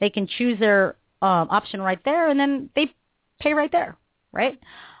can choose their option right there, and then they pay right there, right?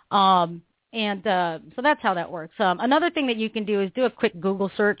 So that's how that works. Another thing that you can do is do a quick Google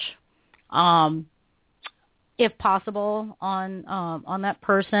search, if possible, on that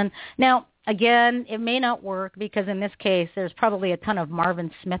person. Now, again, it may not work because in this case, there's probably a ton of Marvin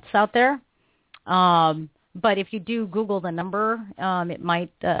Smiths out there. But if you do Google the number, it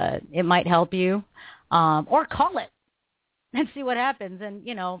might help you, or call it and see what happens. And,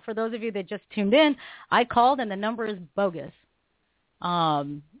 for those of you that just tuned in, I called and the number is bogus.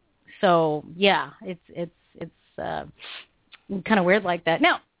 So yeah, it's kind of weird like that.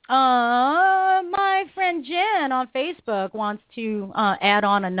 Now, my friend Jen on Facebook wants to add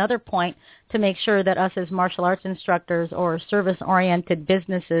on another point to make sure that us as martial arts instructors or service-oriented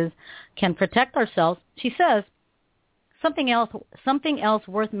businesses can protect ourselves. She says, something else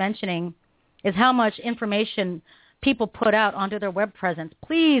worth mentioning is how much information people put out onto their web presence.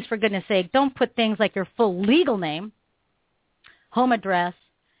 Please, for goodness sake, don't put things like your full legal name, home address,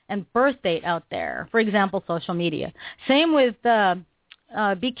 and birth date out there. For example, social media. Same with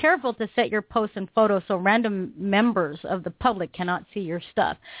be careful to set your posts and photos so random members of the public cannot see your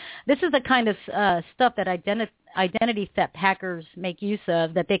stuff. This is the kind of stuff that identity theft hackers make use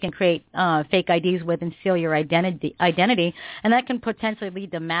of, that they can create fake IDs with and steal your identity, and that can potentially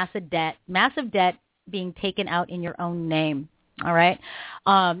lead to massive debt being taken out in your own name. All right.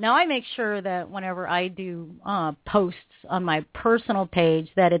 Now, I make sure that whenever I do posts on my personal page,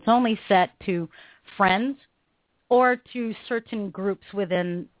 that it's only set to friends or to certain groups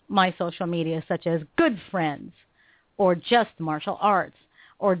within my social media, such as Good Friends, or just martial arts,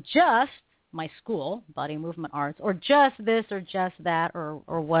 or just my school, Body Movement Arts, or just this or just that, or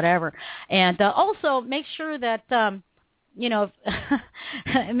whatever. And also make sure that,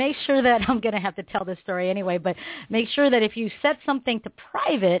 make sure that, I'm going to have to tell this story anyway, but make sure that if you set something to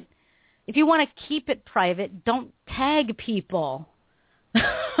private, if you want to keep it private, don't tag people.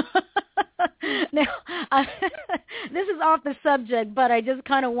 Now, this is off the subject, but I just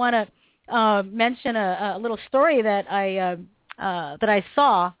kind of want to mention a little story that I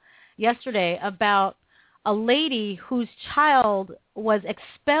saw yesterday about a lady whose child was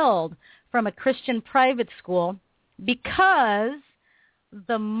expelled from a Christian private school because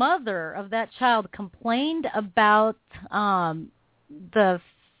the mother of that child complained about the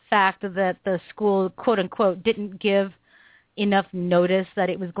fact that the school, quote unquote, didn't give enough notice that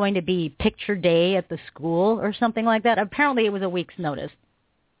it was going to be picture day at the school or something like that. Apparently it was a week's notice.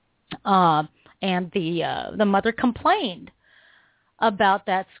 And the mother complained about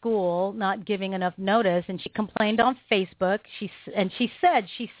that school not giving enough notice, and she complained on Facebook. She said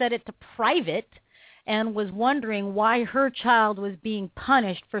she set it to private and was wondering why her child was being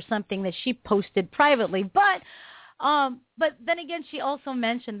punished for something that she posted privately. But then again, she also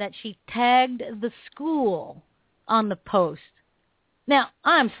mentioned that she tagged the school on the post. Now,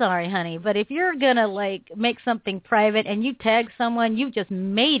 I'm sorry, honey, but if you're going to make something private and you tag someone, you just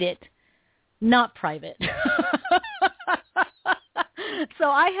made it not private. So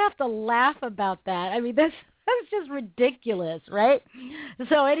I have to laugh about that. I mean, that's just ridiculous, right?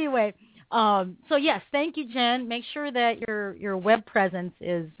 So anyway, so yes, thank you, Jen. Make sure that your web presence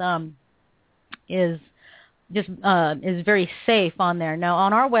is very safe on there. Now,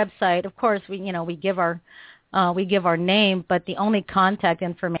 on our website, of course, we give our name, but the only contact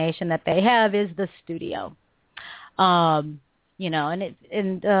information that they have is the studio. But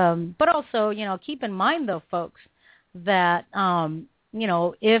also, keep in mind though, folks, that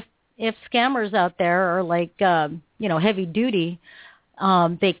if if scammers out there are like, heavy duty,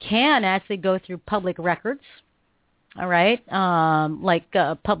 they can actually go through public records. All right.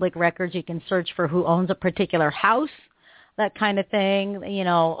 Public records, you can search for who owns a particular house, that kind of thing,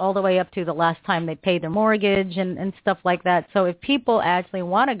 all the way up to the last time they paid their mortgage and stuff like that. So if people actually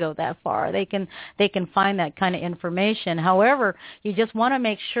want to go that far, they can find that kind of information. However, you just want to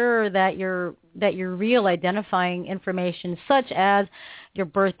make sure that your real identifying information, such as your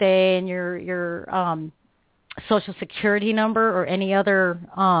birthday and your social security number or any other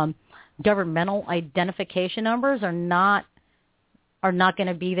governmental identification numbers, are not going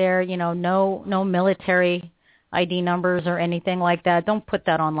to be there. No military ID numbers or anything like that. Don't put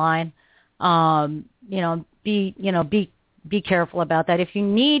that online. Be careful about that. If you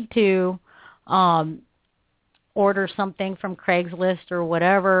need to order something from Craigslist or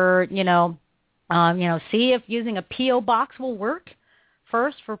whatever, see if using a P.O. box will work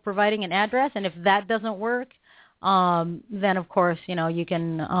first for providing an address. And if that doesn't work, then of course, you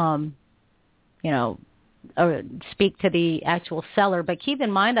can, speak to the actual seller. But keep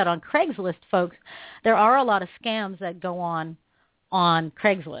in mind that on Craigslist, folks, there are a lot of scams that go on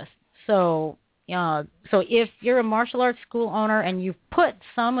Craigslist. So if you're a martial arts school owner and you've put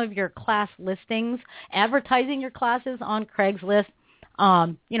some of your class listings, advertising your classes on Craigslist,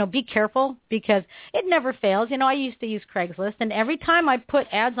 be careful, because it never fails. I used to use Craigslist, and every time I put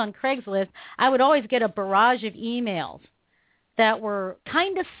ads on Craigslist, I would always get a barrage of emails that were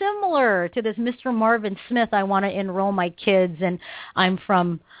kind of similar to this Mr. Marvin Smith. I want to enroll my kids, and I'm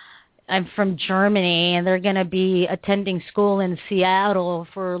from Germany, and they're going to be attending school in Seattle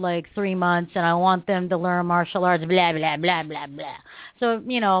for like 3 months, and I want them to learn martial arts, blah, blah, blah, blah, blah. So,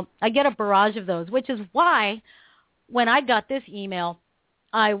 I get a barrage of those, which is why when I got this email,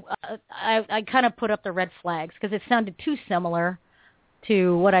 I kind of put up the red flags, because it sounded too similar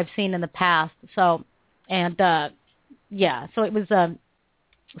to what I've seen in the past. So, so it was.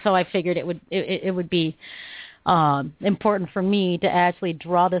 So I figured it would be important for me to actually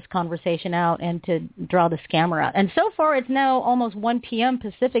draw this conversation out and to draw the scammer out. And so far, it's now almost 1 p.m.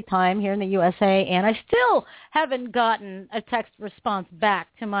 Pacific time here in the USA, and I still haven't gotten a text response back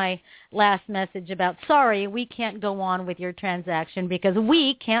to my last message about, sorry, we can't go on with your transaction because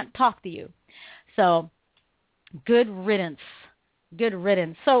we can't talk to you. So good riddance. Good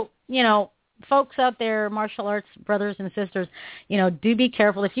riddance. So, folks out there, martial arts brothers and sisters, do be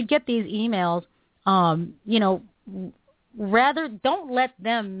careful. If you get these emails, rather don't let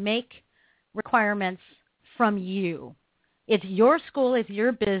them make requirements from you. It's your school, it's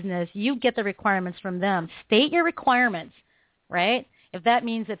your business. You get the requirements from them. State your requirements, right? If that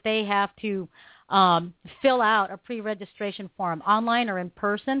means that they have to fill out a pre-registration form online or in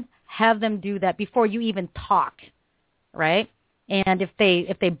person, have them do that before you even talk, right? And if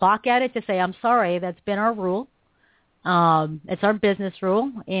they balk at it, to say, I'm sorry, that's been our rule. It's our business rule,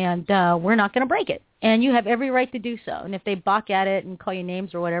 and we're not going to break it. And you have every right to do so. And if they balk at it and call you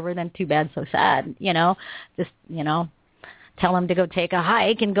names or whatever, then too bad, so sad. Just tell them to go take a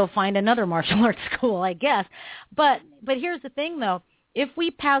hike and go find another martial arts school, I guess. But here's the thing, though. If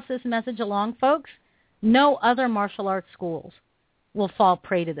we pass this message along, folks, no other martial arts schools will fall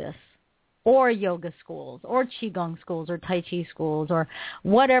prey to this, or yoga schools, or Qigong schools, or Tai Chi schools, or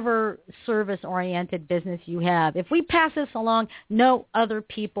whatever service-oriented business you have. If we pass this along, no other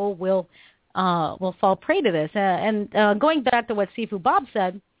people will fall prey to this. And going back to what Sifu Bob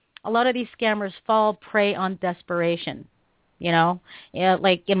said, a lot of these scammers fall prey on desperation.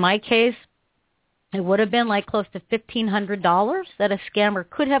 Like in my case, it would have been like close to $1,500 that a scammer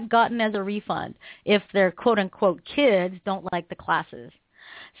could have gotten as a refund if their quote-unquote kids don't like the classes.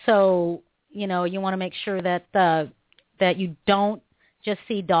 So, you want to make sure that that you don't just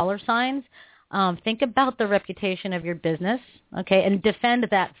see dollar signs. Think about the reputation of your business, okay, and defend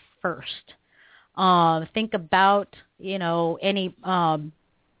that first. Think about, any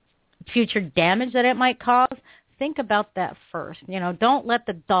future damage that it might cause. Think about that first. Don't let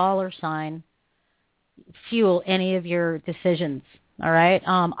the dollar sign fuel any of your decisions, all right?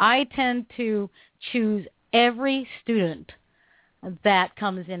 I tend to choose every student that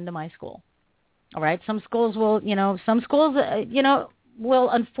comes into my school. All right. Some schools will, will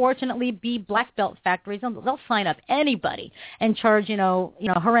unfortunately be black belt factories. They'll sign up anybody and charge,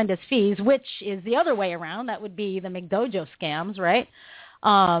 horrendous fees, which is the other way around. That would be the McDojo scams, right?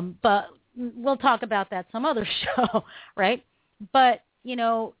 But we'll talk about that some other show, right? But,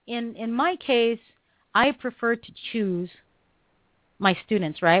 in my case, I prefer to choose my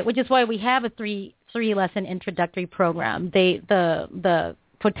students, right? Which is why we have a three lesson introductory program. The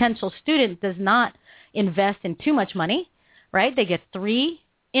potential student does not invest in too much money, right? They get 3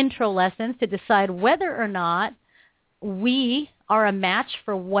 intro lessons to decide whether or not we are a match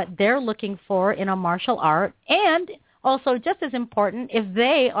for what they're looking for in a martial art, and also, just as important, if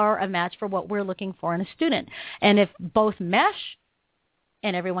they are a match for what we're looking for in a student. And if both mesh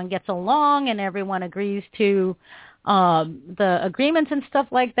and everyone gets along and everyone agrees to the agreements and stuff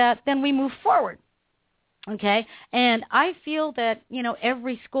like that, then we move forward. Okay? And I feel that,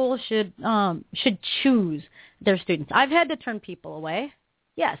 every school should choose their students. I've had to turn people away.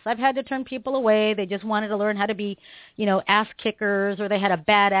 Yes, I've had to turn people away. They just wanted to learn how to be, ass kickers, or they had a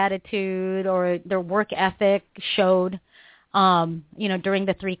bad attitude, or their work ethic showed, during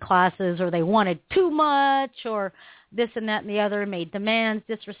the 3 classes, or they wanted too much, or this and that and the other, made demands,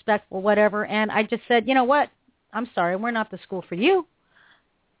 disrespectful, whatever. And I just said, you know what? I'm sorry, we're not the school for you.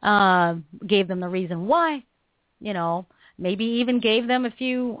 Gave them the reason why, maybe even gave them a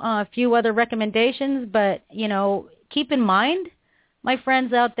few other recommendations. But, keep in mind, my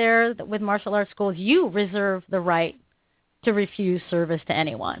friends out there with martial arts schools, you reserve the right to refuse service to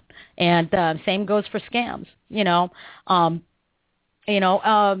anyone. And same goes for scams,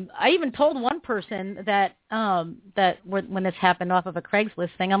 I even told one person that when this happened off of a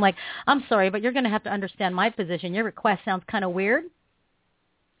Craigslist thing, I'm like, I'm sorry, but you're going to have to understand my position. Your request sounds kind of weird,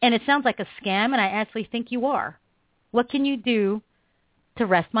 and it sounds like a scam, and I actually think you are. What can you do to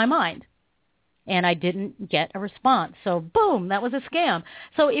rest my mind? And I didn't get a response. So, boom, that was a scam.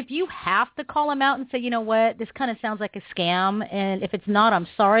 So if you have to call them out and say, you know what, this kind of sounds like a scam, and if it's not, I'm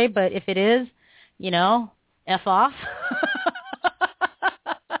sorry, but if it is, F off.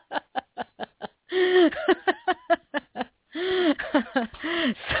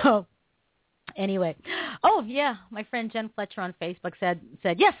 So, anyway. Oh, yeah, my friend Jen Fletcher on Facebook said,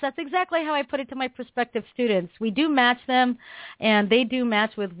 yes, that's exactly how I put it to my prospective students. We do match them, and they do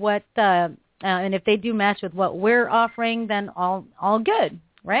match with what and if they do match with what we're offering, then all good,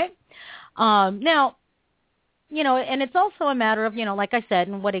 right? Now, and it's also a matter of, like I said,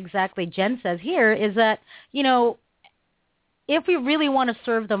 and what exactly Jen says here is that, if we really want to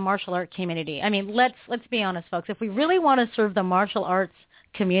serve the martial art community, I mean, let's be honest, folks. If we really want to serve the martial arts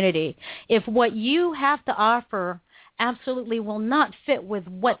community, if what you have to offer absolutely will not fit with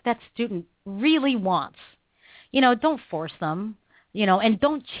what that student really wants, don't force them. And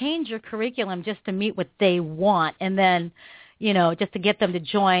don't change your curriculum just to meet what they want, and then, just to get them to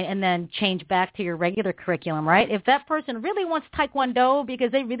join and then change back to your regular curriculum, right? If that person really wants Taekwondo because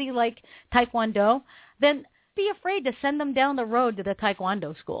they really like Taekwondo, then be afraid to send them down the road to the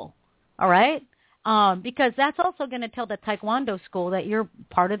Taekwondo school, all right? Because that's also going to tell the Taekwondo school that you're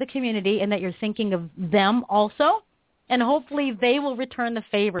part of the community and that you're thinking of them also, and hopefully they will return the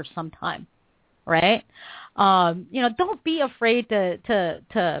favor sometime, right? Don't be afraid to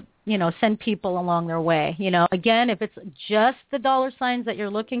send people along their way. Again, if it's just the dollar signs that you're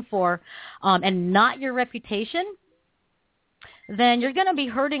looking for, and not your reputation, then you're going to be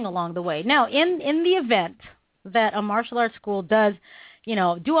hurting along the way. Now, in the event that a martial arts school does,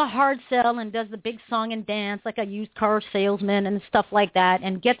 do a hard sell and does the big song and dance like a used car salesman and stuff like that,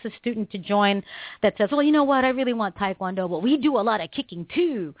 and gets a student to join that says, well, you know what, I really want Taekwondo, but we do a lot of kicking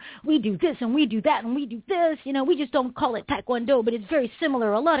too. We do this and we do that and we do this. We just don't call it Taekwondo, but it's very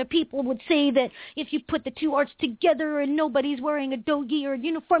similar. A lot of people would say that if you put the two arts together and nobody's wearing a dogi or a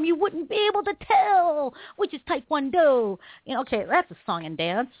uniform, you wouldn't be able to tell which is Taekwondo. Okay, that's a song and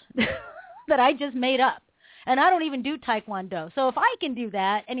dance that I just made up. And I don't even do Taekwondo. So if I can do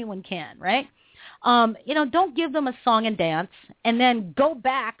that, anyone can, right? Don't give them a song and dance and then go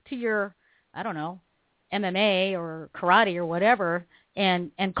back to your, I don't know, MMA or karate or whatever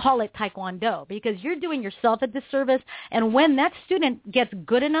and call it Taekwondo, because you're doing yourself a disservice. And when that student gets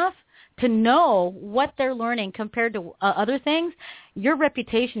good enough to know what they're learning compared to other things, your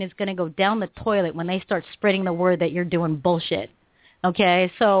reputation is going to go down the toilet when they start spreading the word that you're doing bullshit.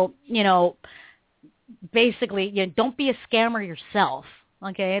 Okay? So, basically, don't be a scammer yourself.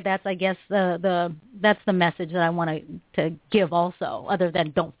 Okay, that's, I guess, that's the message that I want to give also, other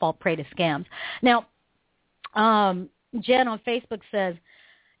than don't fall prey to scams. Now, Jen on Facebook says,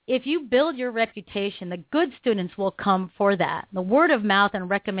 if you build your reputation, the good students will come for that. The word of mouth and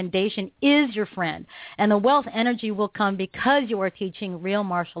recommendation is your friend, and the wealth energy will come because you are teaching real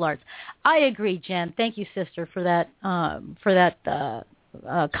martial arts. I agree, Jen. Thank you, sister, for that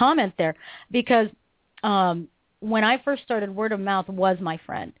comment there, because when I first started, word of mouth was my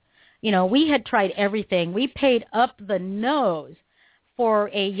friend. We had tried everything. We paid up the nose for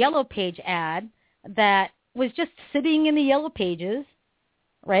a Yellow Page ad that was just sitting in the Yellow Pages,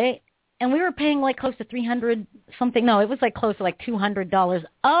 right? And we were paying like close to $300 something. No, it was like close to like $200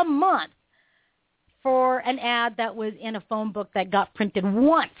 a month for an ad that was in a phone book that got printed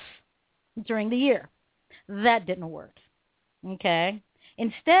once during the year. That didn't work. Okay?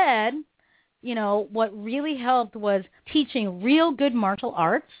 Instead, what really helped was teaching real good martial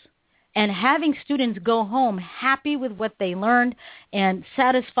arts and having students go home happy with what they learned and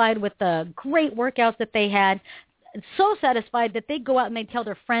satisfied with the great workouts that they had, so satisfied that they go out and they tell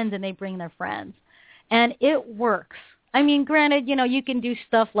their friends and they bring their friends. And it works. I mean, granted, you can do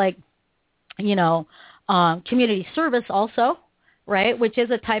stuff like, community service also, right, which is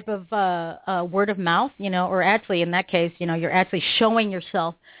a type of word of mouth, or actually in that case, you're actually showing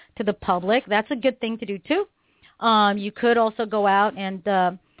yourself to the public. That's a good thing to do too. You could also go out and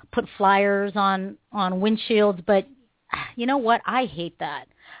put flyers on windshields, but you know what? I hate that.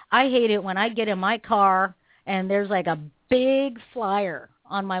 I hate it when I get in my car and there's like a big flyer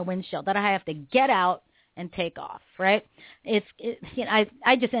on my windshield that I have to get out and take off, right?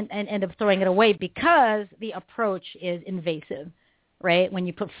 I just end up throwing it away because the approach is invasive, right? When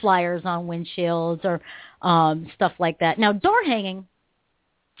you put flyers on windshields or stuff like that. Now, door hanging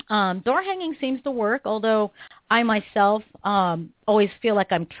seems to work, although I myself always feel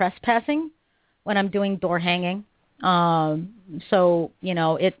like I'm trespassing when I'm doing door hanging. So,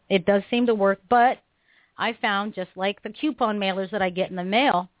 it does seem to work, but I found, just like the coupon mailers that I get in the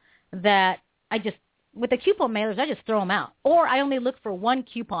mail, that with the coupon mailers, I just throw them out. Or I only look for one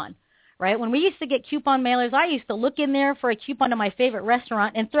coupon, right? When we used to get coupon mailers, I used to look in there for a coupon to my favorite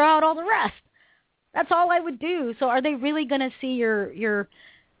restaurant and throw out all the rest. That's all I would do. So are they really going to see your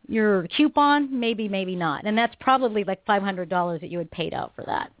coupon? Maybe, maybe not. And that's probably like $500 that you had paid out for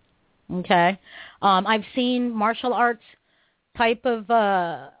that. Okay. I've seen martial arts type of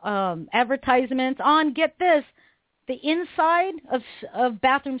advertisements on, get this, the inside of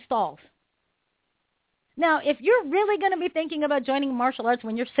bathroom stalls. Now, if you're really going to be thinking about joining martial arts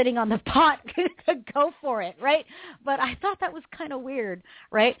when you're sitting on the pot, go for it, right? But I thought that was kind of weird,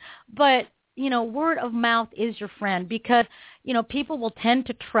 right? But, word of mouth is your friend because, people will tend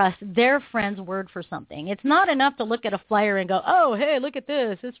to trust their friend's word for something. It's not enough to look at a flyer and go, oh, hey, look at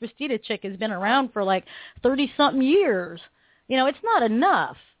this. This Restita chick has been around for like 30-something years. It's not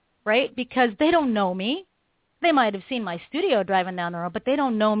enough, right? Because they don't know me. They might have seen my studio driving down the road, but they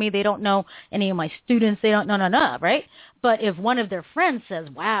don't know me. They don't know any of my students. They don't know, right? But if one of their friends says,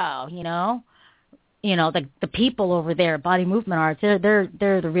 wow, the people over there, Body Movement Arts, they're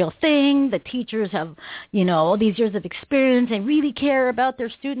the real thing. The teachers have, all these years of experience and really care about their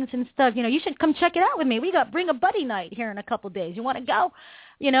students and stuff. You should come check it out with me. Bring a buddy night here in a couple of days. You want to go?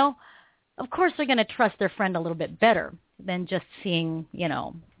 Of course they're going to trust their friend a little bit better than just seeing,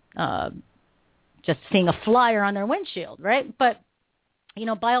 a flyer on their windshield, right? But,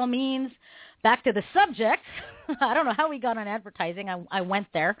 by all means, back to the subject. I don't know how we got on advertising. I went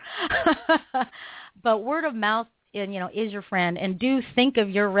there. But word of mouth, is your friend. And do think of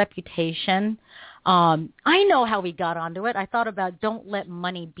your reputation. I know how we got onto it. I thought about don't let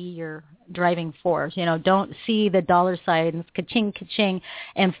money be your driving force. Don't see the dollar signs, ka-ching, ka-ching,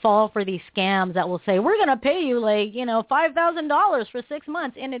 and fall for these scams that will say, we're going to pay you like, $5,000 for 6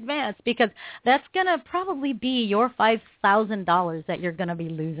 months in advance, because that's going to probably be your $5,000 that you're going to be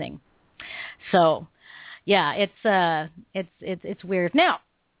losing. So, yeah, it's weird. Now,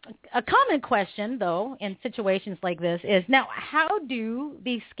 a common question, though, in situations like this is, now, how do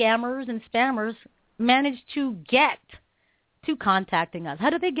these scammers and spammers manage to get to contacting us? How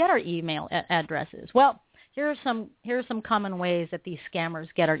do they get our email addresses? Well, here are some common ways that these scammers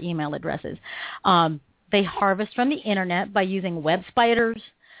get our email addresses. They harvest from the internet by using web spiders,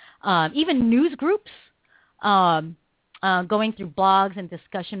 even news groups, going through blogs and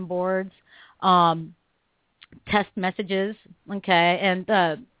discussion boards, test messages, okay, and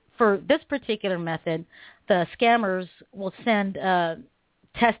for this particular method, the scammers will send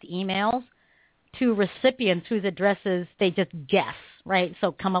test emails to recipients whose addresses they just guess, right?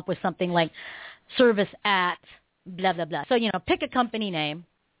 So come up with something like service at blah, blah, blah. So, pick a company name,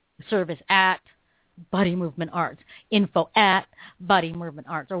 service at Body Movement Arts, info at Body Movement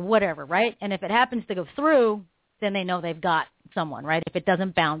Arts, or whatever, right? And if it happens to go through, then they know they've got someone, right? If it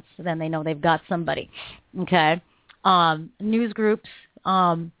doesn't bounce, then they know they've got somebody, okay? News groups,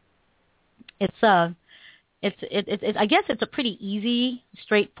 I guess it's a pretty easy,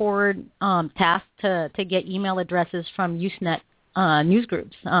 straightforward task to get email addresses from Usenet news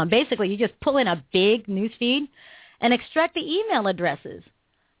groups. Basically, you just pull in a big news feed and extract the email addresses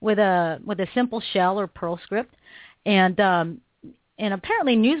with a simple shell or Perl script, and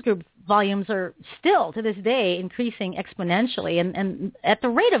apparently news groups volumes are still, to this day, increasing exponentially and at the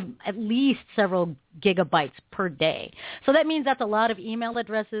rate of at least several gigabytes per day. So that means that's a lot of email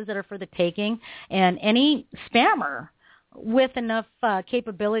addresses that are for the taking, and any spammer with enough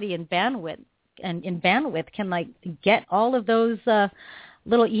capability and bandwidth can like get all of those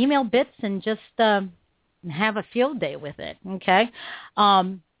little email bits and just have a field day with it. Okay.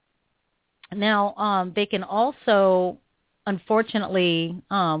 Now they can also, unfortunately,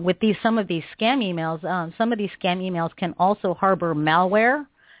 with some of these scam emails can also harbor malware,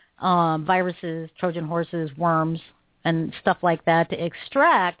 viruses, Trojan horses, worms, and stuff like that to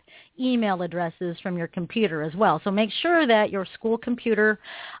extract email addresses from your computer as well. So make sure that your school computer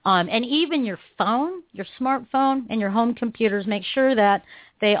and even your phone, your smartphone and your home computers, make sure that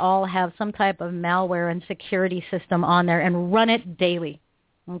they all have some type of malware and security system on there and run it daily.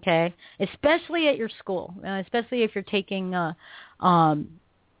 Okay, especially at your school, especially if you're taking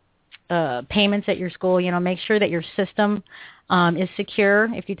payments at your school. Make sure that your system is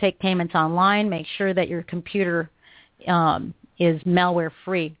secure. If you take payments online, make sure that your computer is malware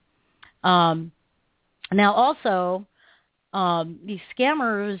free. Now, also, these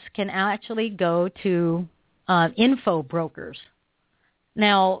scammers can actually go to info brokers.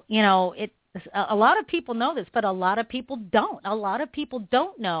 Now, a lot of people know this, but a lot of people don't. A lot of people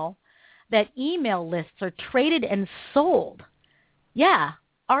don't know that email lists are traded and sold. Yeah,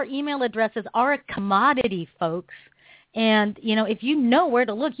 our email addresses are a commodity, folks. And, if you know where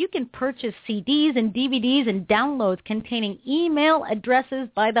to look, you can purchase CDs and DVDs and downloads containing email addresses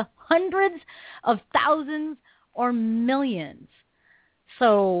by the hundreds of thousands or millions.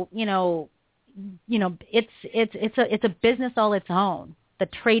 So, it's a business all its own, the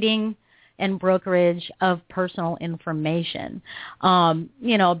trading and brokerage of personal information.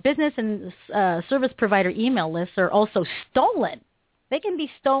 Business and service provider email lists are also stolen. They can be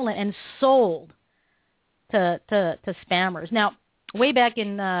stolen and sold to spammers. Now, way back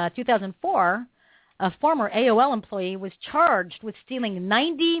in 2004, a former AOL employee was charged with stealing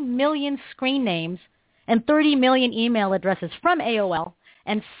 90 million screen names and 30 million email addresses from AOL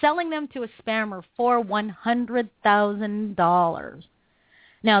and selling them to a spammer for $100,000.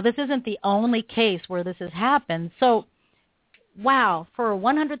 Now, this isn't the only case where this has happened. So, wow, for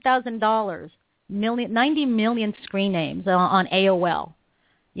 $100,000, 90 million screen names on AOL,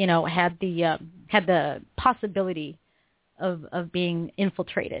 had the possibility of being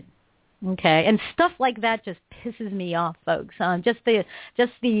infiltrated. Okay, and stuff like that just pisses me off, folks. Just the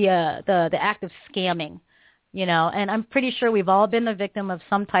act of scamming. And I'm pretty sure we've all been the victim of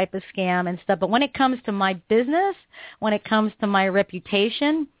some type of scam and stuff. But when it comes to my business, when it comes to my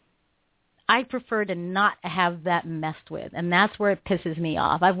reputation, I prefer to not have that messed with. And that's where it pisses me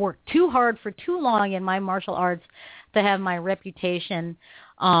off. I've worked too hard for too long in my martial arts to have my reputation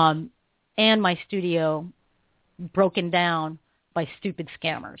and my studio broken down by stupid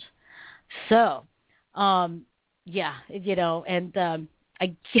scammers. So, so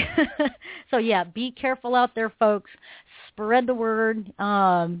yeah, be careful out there, folks. Spread the word,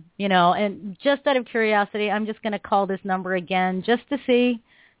 and just out of curiosity, I'm just going to call this number again just to see.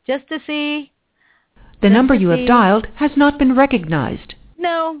 The number you have dialed has not been recognized.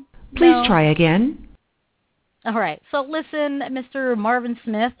 No. Please try again. All right. So listen, Mr. Marvin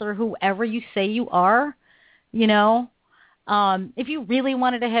Smith, or whoever you say you are, if you really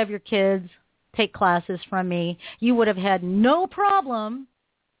wanted to have your kids take classes from me, you would have had no problem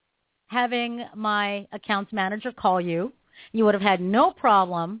having my accounts manager call you. You would have had no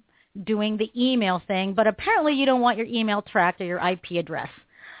problem doing the email thing, but apparently you don't want your email tracked or your IP address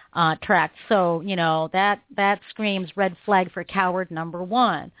tracked. So, that screams red flag for coward, number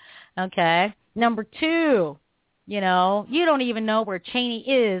one. Okay. Number two, you don't even know where Cheney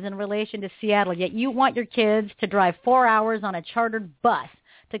is in relation to Seattle, yet you want your kids to drive 4 hours on a chartered bus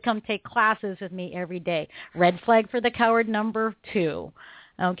to come take classes with me every day. Red flag for the coward, number two.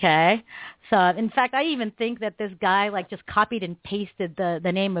 Okay. So, in fact, I even think that this guy just copied and pasted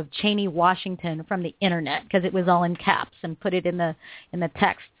the name of Cheney, Washington from the internet because it was all in caps and put it in the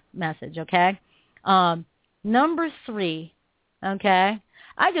text message. Okay. Number three. Okay.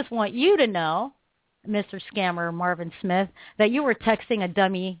 I just want you to know, Mr. Scammer Marvin Smith, that you were texting a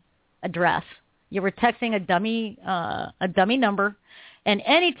dummy address. You were texting a dummy number. And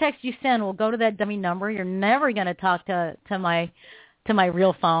any text you send will go to that dummy number. You're never going to talk to my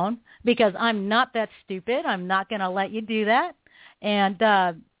real phone because I'm not that stupid. I'm not going to let you do that. And,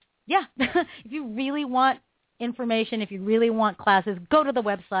 if you really want information, if you really want classes, go to the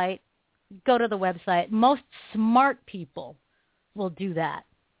website. Most smart people will do that.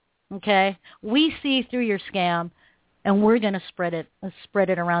 Okay? We see through your scam. And we're going to spread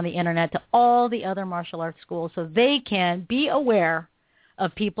it around the internet to all the other martial arts schools so they can be aware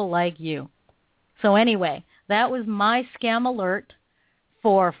of people like you. So anyway, that was my scam alert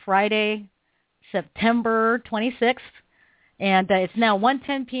for Friday, September 26th. And it's now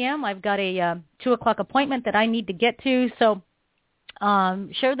 1:10 p.m. I've got a 2 o'clock appointment that I need to get to. So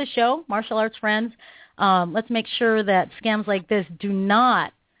share the show, martial arts friends. Let's make sure that scams like this do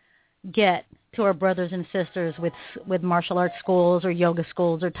not get to our brothers and sisters with martial arts schools or yoga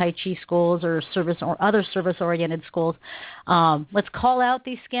schools or Tai Chi schools or other service-oriented schools. Let's call out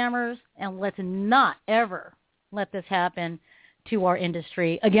these scammers, and let's not ever let this happen to our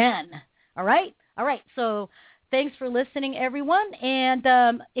industry again. All right? All right. So thanks for listening, everyone.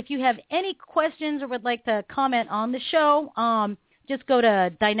 And if you have any questions or would like to comment on the show, just go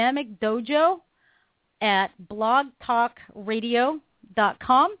to Dynamic Dojo at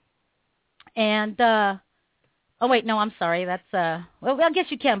blogtalkradio.com. And, oh, wait, no, I'm sorry. That's, well, I guess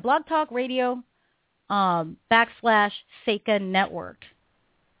you can. Blog Talk Radio /Seika Network.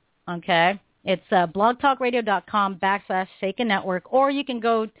 Okay? It's blogtalkradio.com /Seika Network. Or you can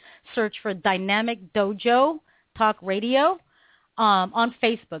go search for Dynamic Dojo Talk Radio on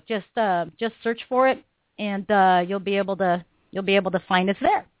Facebook. Just search for it, and you'll be able to find us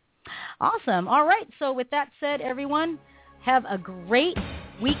there. Awesome. All right. So with that said, everyone, have a great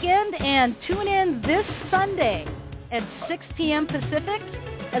weekend, and tune in this Sunday at 6 p.m. Pacific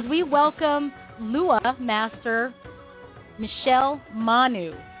as we welcome Lua Master Michelle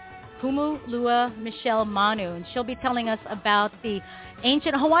Manu, Humu Lua Michelle Manu, and she'll be telling us about the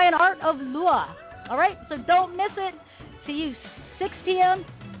ancient Hawaiian art of Lua. All right, so don't miss it. See you 6 p.m.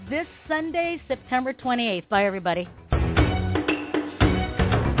 this Sunday, September 28th. Bye, everybody.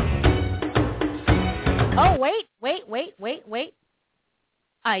 Oh, wait.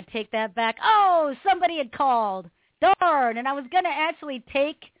 I take that back. Oh, somebody had called. Darn, and I was going to actually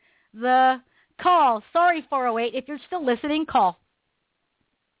take the call. Sorry, 408. If you're still listening, call.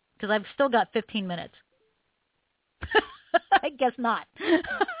 Because I've still got 15 minutes. I guess not.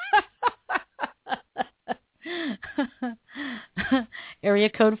 Area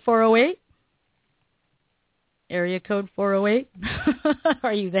code 408? Area code 408?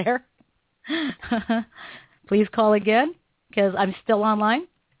 Are you there? Please call again, because I'm still online.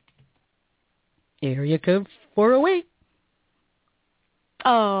 Area code 408.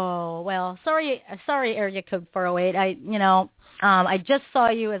 Oh, well, sorry, area code 408. I just saw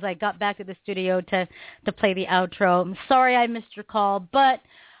you as I got back to the studio to play the outro. I'm sorry I missed your call, but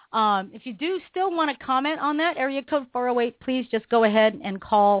if you do still want to comment on that, area code 408, please just go ahead and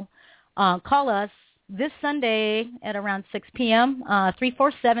call us this Sunday at around 6 p.m.,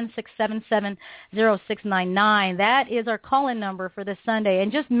 347-677-0699. That is our call-in number for this Sunday.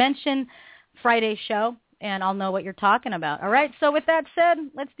 And just mention Friday's show, and I'll know what you're talking about. All right, so with that said,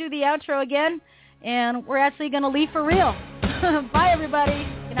 let's do the outro again, and we're actually going to leave for real. Bye, everybody.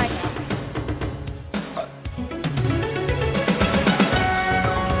 Good night.